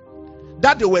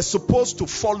that they were supposed to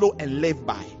follow and live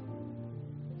by.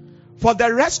 For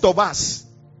the rest of us,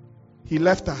 he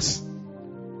left us.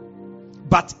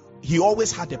 But he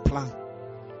always had a plan.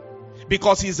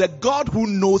 Because he's a God who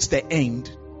knows the end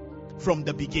from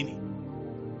the beginning.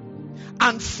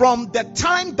 And from the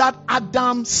time that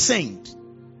Adam sinned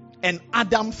and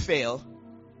Adam fell,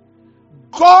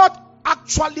 God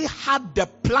actually had the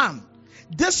plan.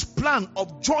 This plan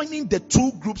of joining the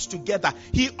two groups together,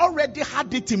 he already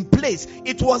had it in place.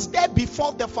 It was there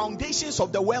before the foundations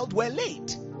of the world were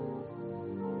laid.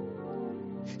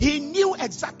 He knew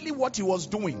exactly what he was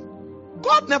doing.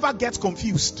 God never gets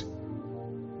confused.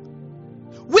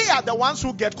 We are the ones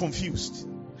who get confused.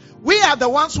 We are the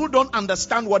ones who don't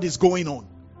understand what is going on.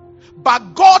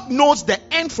 But God knows the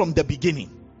end from the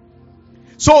beginning.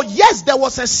 So yes, there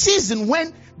was a season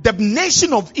when the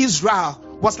nation of Israel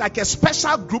was like a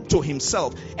special group to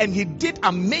himself. And he did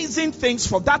amazing things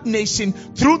for that nation,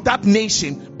 through that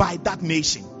nation, by that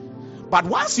nation. But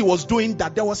once he was doing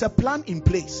that, there was a plan in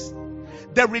place.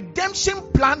 The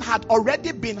redemption plan had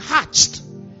already been hatched,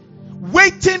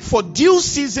 waiting for due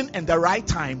season and the right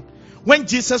time. When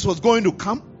Jesus was going to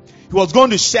come, he was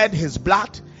going to shed his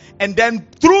blood. And then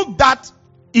through that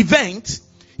event,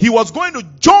 he was going to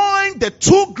join the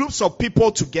two groups of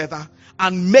people together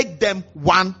and make them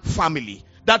one family.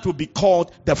 That will be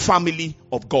called the family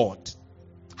of God.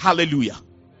 Hallelujah.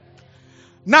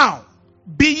 Now,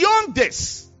 beyond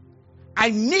this,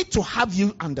 I need to have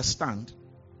you understand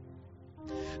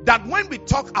that when we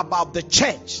talk about the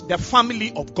church, the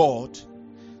family of God,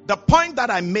 the point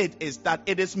that I made is that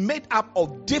it is made up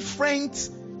of different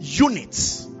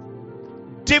units,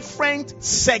 different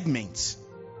segments,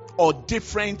 or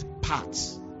different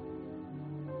parts.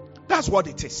 That's what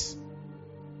it is.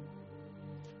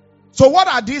 So what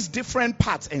are these different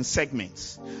parts and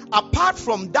segments? Apart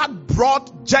from that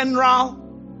broad general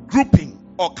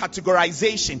grouping or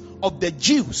categorization of the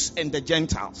Jews and the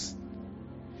Gentiles,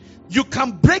 you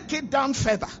can break it down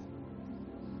further.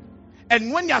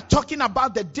 And when you are talking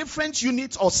about the different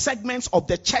units or segments of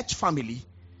the church family,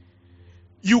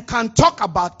 you can talk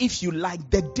about, if you like,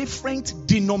 the different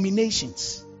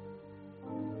denominations.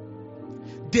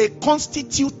 They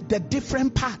constitute the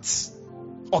different parts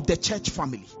of the church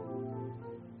family.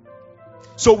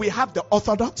 So we have the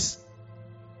Orthodox,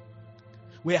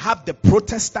 we have the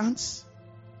Protestants,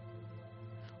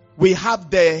 we have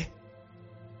the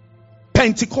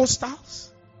Pentecostals,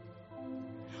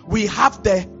 we have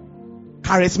the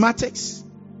charismatics.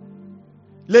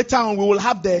 Later on, we will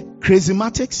have the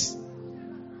charismatics.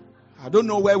 I don't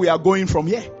know where we are going from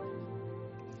here.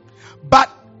 But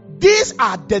these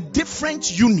are the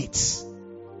different units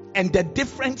and the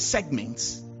different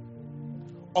segments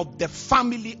of the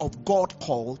family of God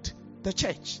called the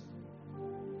church.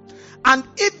 And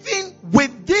even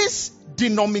with these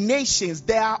denominations,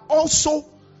 there are also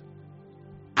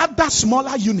other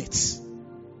smaller units.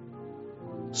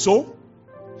 So,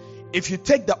 if you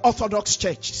take the Orthodox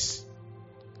churches,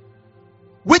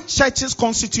 which churches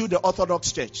constitute the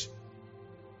Orthodox Church?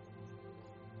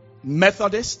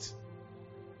 Methodist,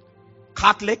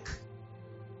 Catholic,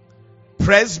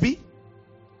 Presby,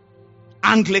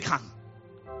 Anglican.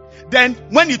 Then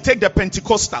when you take the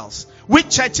Pentecostals, which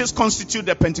churches constitute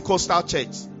the Pentecostal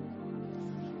church?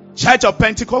 Church of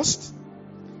Pentecost,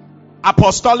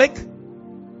 Apostolic.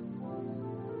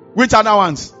 Which other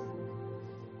ones?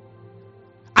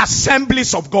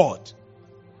 Assemblies of God.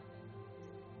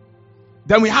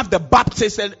 Then we have the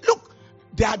Baptists. Look,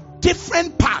 there are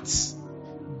different parts,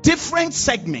 different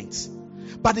segments.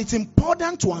 But it's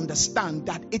important to understand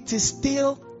that it is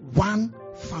still one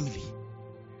family.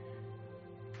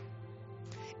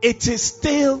 It is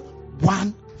still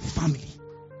one family.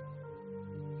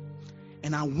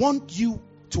 And I want you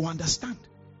to understand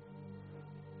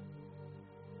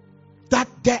that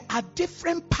there are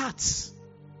different parts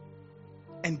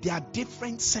and there are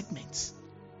different segments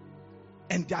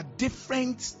and there are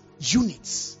different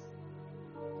units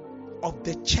of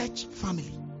the church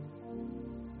family.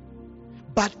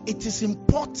 But it is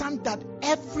important that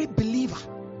every believer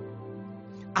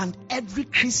and every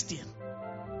Christian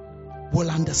will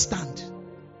understand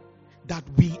that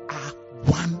we are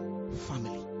one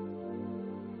family.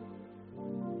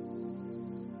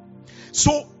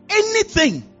 So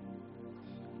anything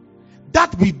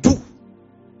that we do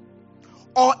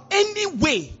or any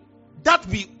way that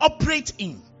we operate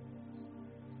in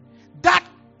that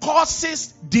causes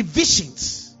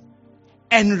divisions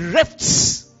and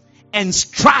rifts and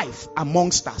strife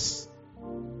amongst us,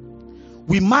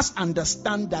 we must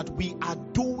understand that we are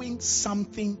doing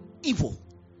something evil.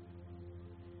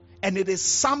 And it is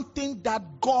something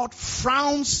that God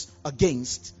frowns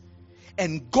against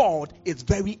and God is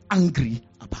very angry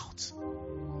about.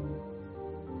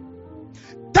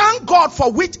 Thank God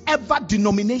for whichever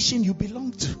denomination you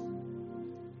belong to.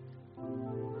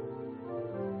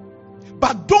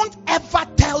 But don't ever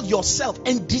tell yourself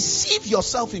and deceive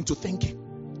yourself into thinking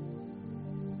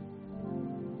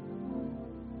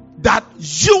that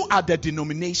you are the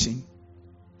denomination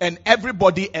and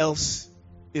everybody else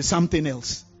is something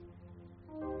else.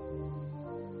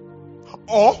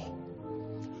 Or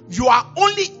you are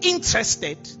only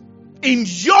interested in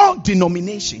your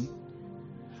denomination,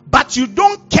 but you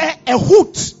don't care a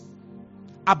hoot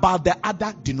about the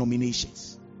other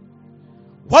denominations.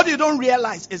 What you don't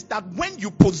realize is that when you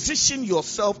position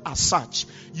yourself as such,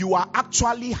 you are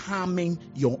actually harming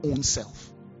your own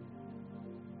self.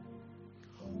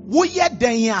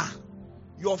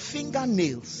 Your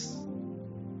fingernails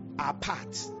are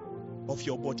part of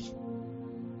your body.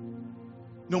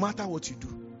 No matter what you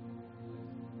do.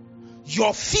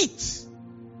 Your feet,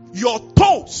 your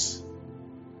toes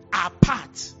are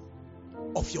part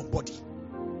of your body.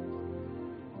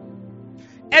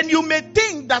 And you may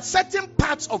think that certain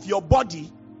parts of your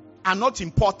body are not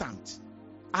important,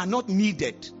 are not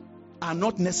needed, are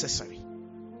not necessary.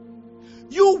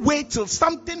 You wait till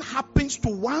something happens to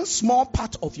one small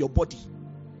part of your body.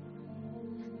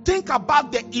 Think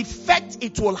about the effect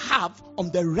it will have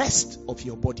on the rest of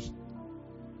your body.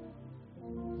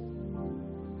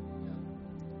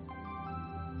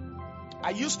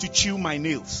 I used to chew my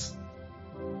nails.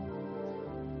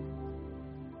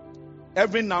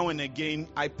 Every now and again,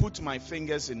 I put my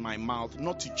fingers in my mouth,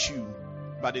 not to chew,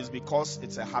 but it's because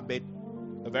it's a habit,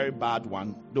 a very bad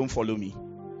one. Don't follow me.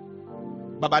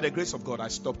 But by the grace of God, I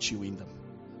stopped chewing them.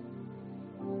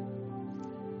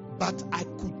 But I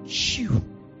could chew.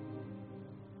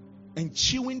 And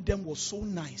chewing them was so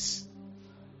nice.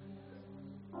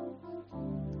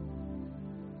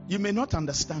 You may not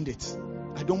understand it.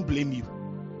 I don't blame you.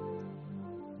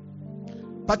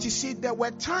 But you see, there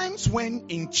were times when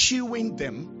in chewing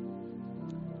them,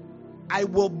 I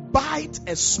will bite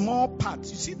a small part.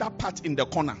 You see that part in the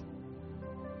corner?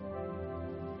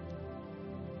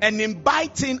 And in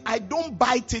biting, I don't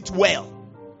bite it well.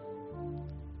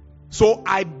 So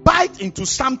I bite into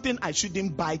something I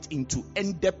shouldn't bite into.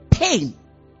 And the pain,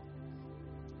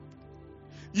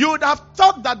 you would have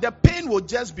thought that the pain would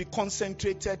just be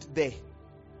concentrated there.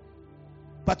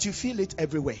 But you feel it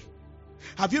everywhere.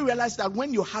 Have you realized that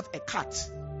when you have a cut,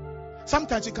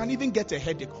 Sometimes you can even get a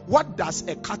headache. What does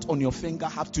a cut on your finger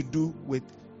have to do with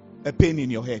a pain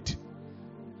in your head?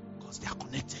 Because they are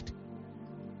connected.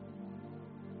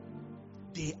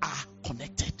 They are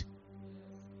connected.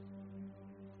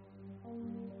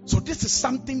 So this is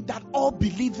something that all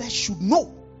believers should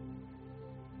know.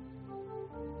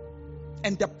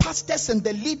 And the pastors and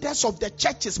the leaders of the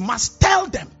churches must tell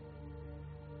them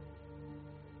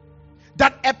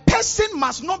that a person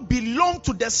must not belong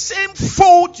to the same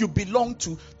fold you belong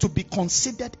to be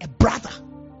considered a brother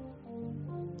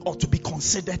or to be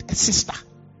considered a sister.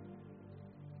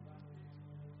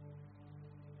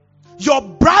 Your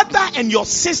brother and your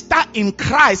sister in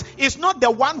Christ is not the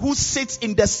one who sits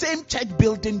in the same church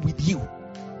building with you.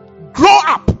 Grow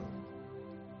up.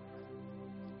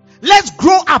 Let's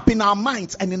grow up in our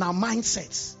minds and in our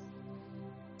mindsets.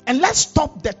 And let's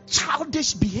stop the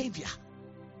childish behavior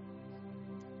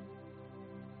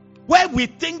where we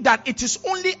think that it is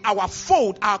only our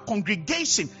fold, our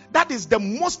congregation, that is the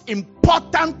most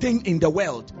important thing in the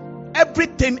world.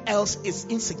 Everything else is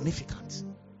insignificant.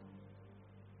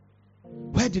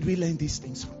 Where did we learn these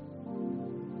things from?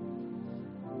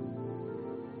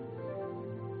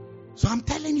 So I'm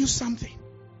telling you something.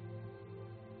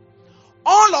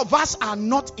 All of us are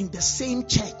not in the same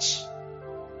church,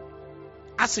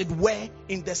 as it were,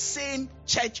 in the same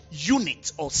church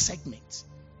unit or segment.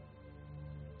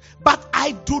 But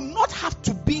I do not have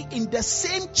to be in the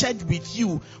same church with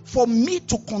you for me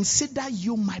to consider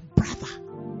you my brother.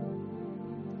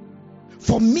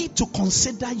 For me to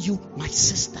consider you my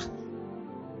sister.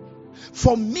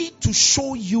 For me to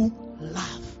show you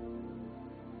love.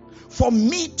 For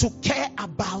me to care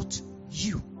about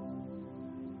you.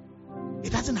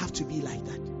 It doesn't have to be like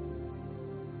that.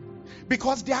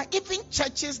 Because there are even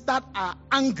churches that are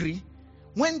angry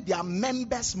when their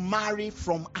members marry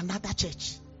from another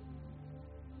church.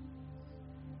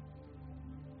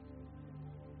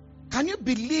 Can you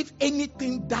believe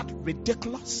anything that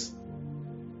ridiculous?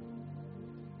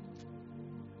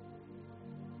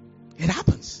 It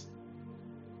happens.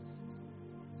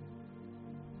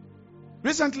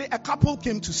 Recently, a couple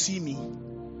came to see me.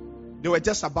 They were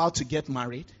just about to get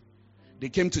married. They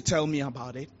came to tell me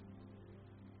about it.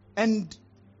 And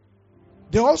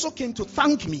they also came to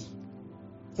thank me.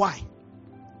 Why?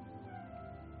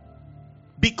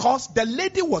 Because the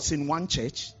lady was in one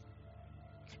church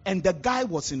and the guy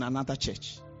was in another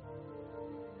church.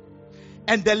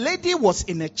 And the lady was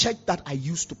in a church that I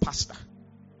used to pastor.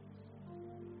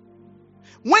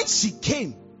 When she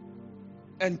came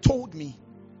and told me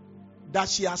that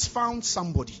she has found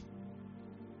somebody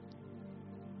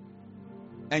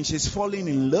and she's falling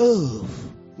in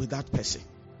love with that person,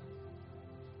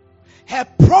 her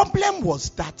problem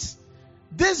was that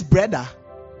this brother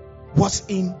was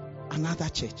in another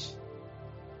church.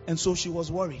 And so she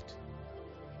was worried.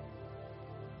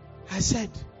 I said,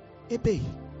 "Hey babe,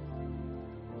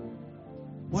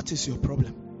 what is your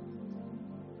problem?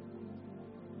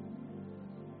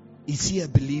 Is he a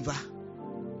believer?"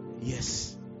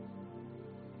 "Yes."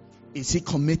 "Is he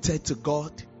committed to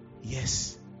God?"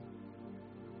 "Yes."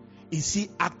 "Is he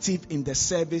active in the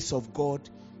service of God?"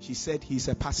 She said, "He's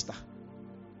a pastor."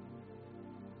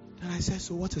 And I said,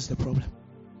 "So what is the problem?"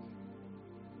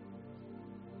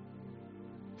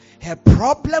 Her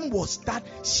problem was that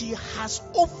she has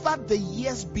over the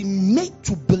years been made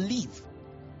to believe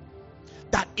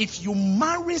that if you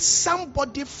marry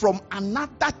somebody from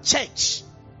another church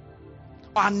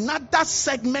or another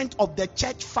segment of the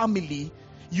church family,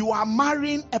 you are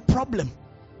marrying a problem.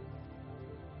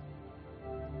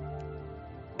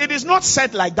 It is not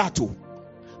said like that too,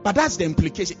 but that's the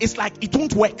implication. It's like it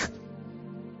won't work.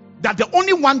 That the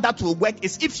only one that will work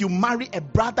is if you marry a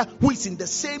brother who is in the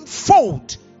same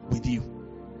fold with you.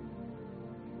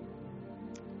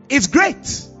 It's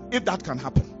great if that can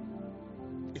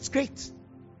happen. It's great.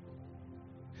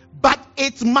 But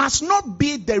it must not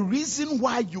be the reason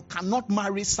why you cannot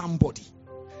marry somebody.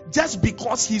 Just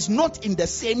because he's not in the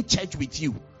same church with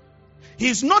you.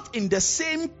 He's not in the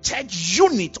same church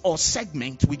unit or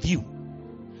segment with you.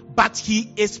 But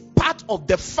he is part of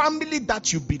the family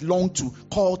that you belong to,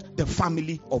 called the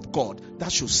family of God.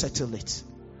 That should settle it.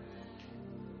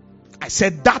 I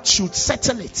said that should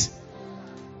settle it.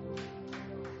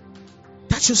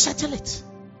 That should settle it.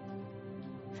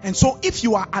 And so if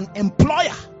you are an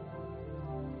employer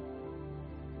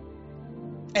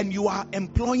and you are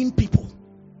employing people,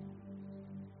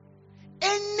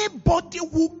 anybody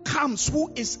who comes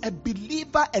who is a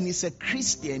believer and is a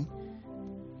Christian,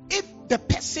 if the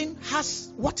person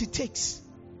has what it takes,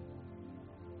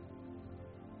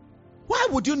 why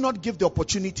would you not give the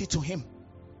opportunity to him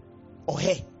or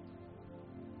her?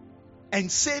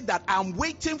 and say that I'm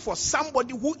waiting for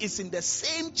somebody who is in the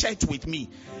same church with me.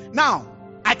 Now,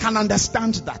 I can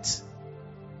understand that.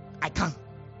 I can.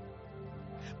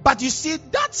 But you see,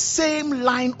 that same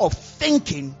line of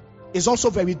thinking is also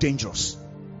very dangerous,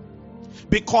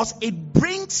 because it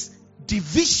brings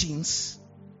divisions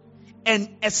and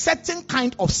a certain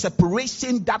kind of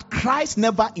separation that Christ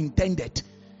never intended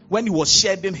when he was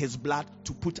shedding his blood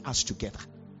to put us together.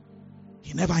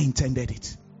 He never intended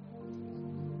it.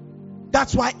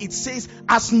 That's why it says,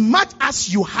 as much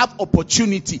as you have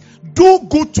opportunity, do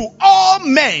good to all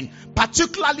men,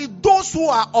 particularly those who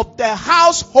are of the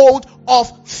household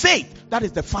of faith. That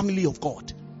is the family of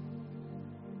God.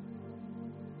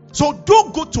 So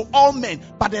do good to all men,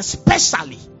 but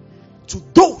especially to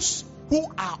those who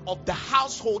are of the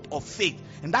household of faith.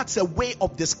 And that's a way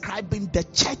of describing the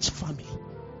church family.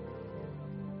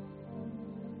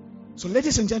 So,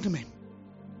 ladies and gentlemen,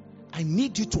 I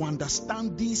need you to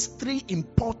understand these three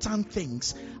important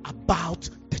things about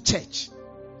the church,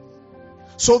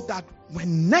 so that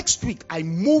when next week I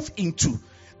move into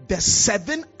the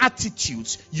 7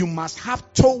 attitudes you must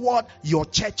have toward your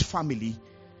church family,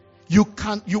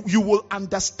 you will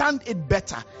understand it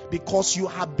better, because you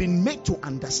have been made to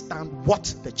understand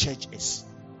what the church is.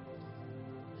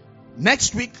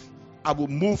 Next week I will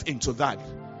move into that,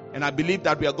 and I believe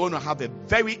that we are going to have a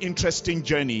very interesting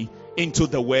journey into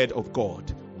the Word of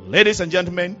God. Ladies and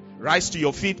gentlemen, rise to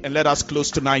your feet and let us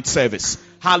close tonight's service.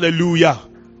 Hallelujah.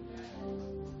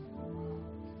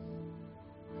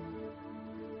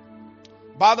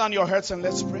 Bow down your heads and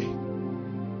let's pray.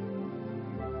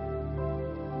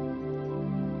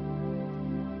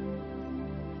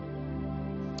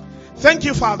 Thank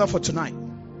you, Father, for tonight.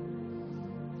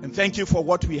 And thank you for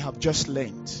what we have just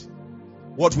learned,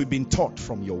 what we've been taught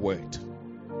from your word.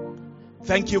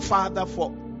 Thank you, Father,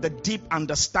 for the deep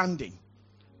understanding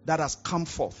that has come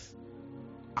forth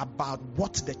about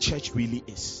what the church really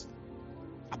is,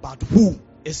 about who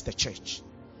is the church,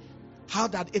 how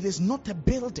that it is not a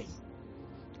building,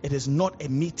 it is not a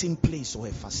meeting place or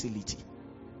a facility,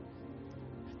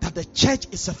 that the church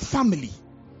is a family,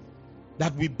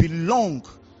 that we belong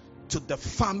to the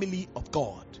family of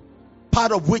God,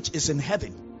 part of which is in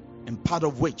heaven and part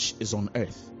of which is on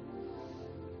earth.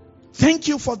 Thank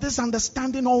you for this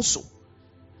understanding also,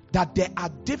 that there are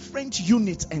different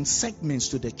units and segments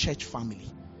to the church family,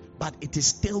 but it is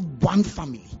still one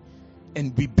family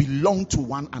and we belong to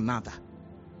one another,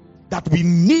 that we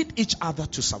need each other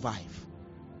to survive.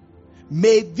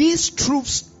 May these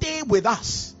truths stay with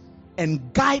us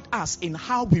and guide us in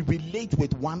how we relate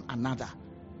with one another.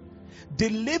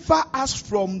 Deliver us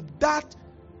from that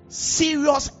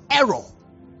serious error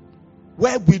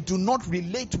where we do not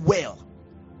relate well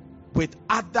with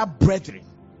other brethren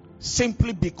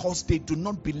simply because they do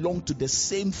not belong to the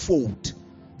same fold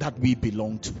that we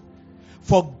belong to.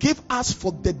 Forgive us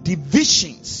for the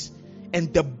divisions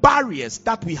and the barriers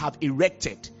that we have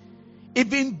erected,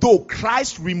 even though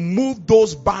Christ removed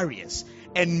those barriers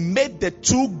and made the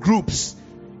two groups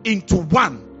into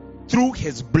one through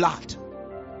his blood.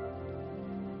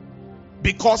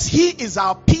 Because he is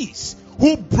our peace,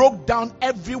 who broke down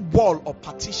every wall or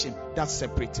partition that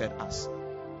separated us.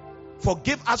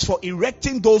 Forgive us for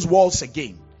erecting those walls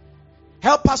again.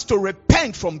 Help us to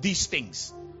repent from these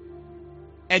things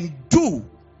and do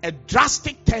a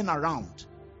drastic turnaround,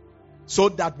 so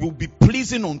that we'll be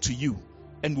pleasing unto you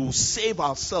and we'll save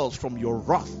ourselves from your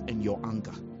wrath and your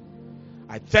anger.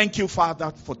 I thank you,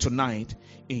 Father, for tonight,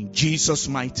 in Jesus'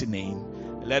 mighty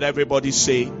name. Let everybody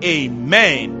say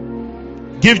amen.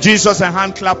 Give Jesus a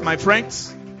hand clap, my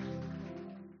friends.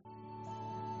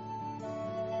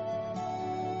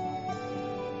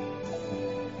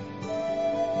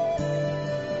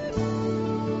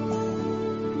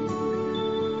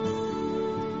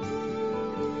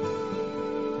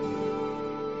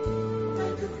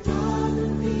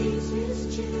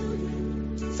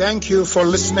 Thank you for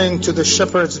listening to The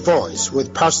Shepherd's Voice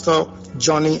with Pastor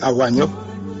Johnny Awanyo.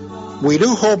 We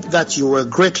do hope that you were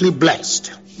greatly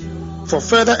blessed. For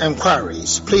further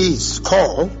enquiries, please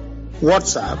call,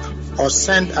 WhatsApp, or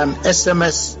send an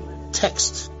SMS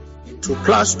text to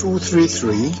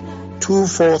 +233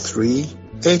 243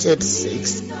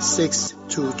 886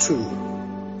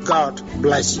 622. God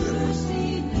bless you.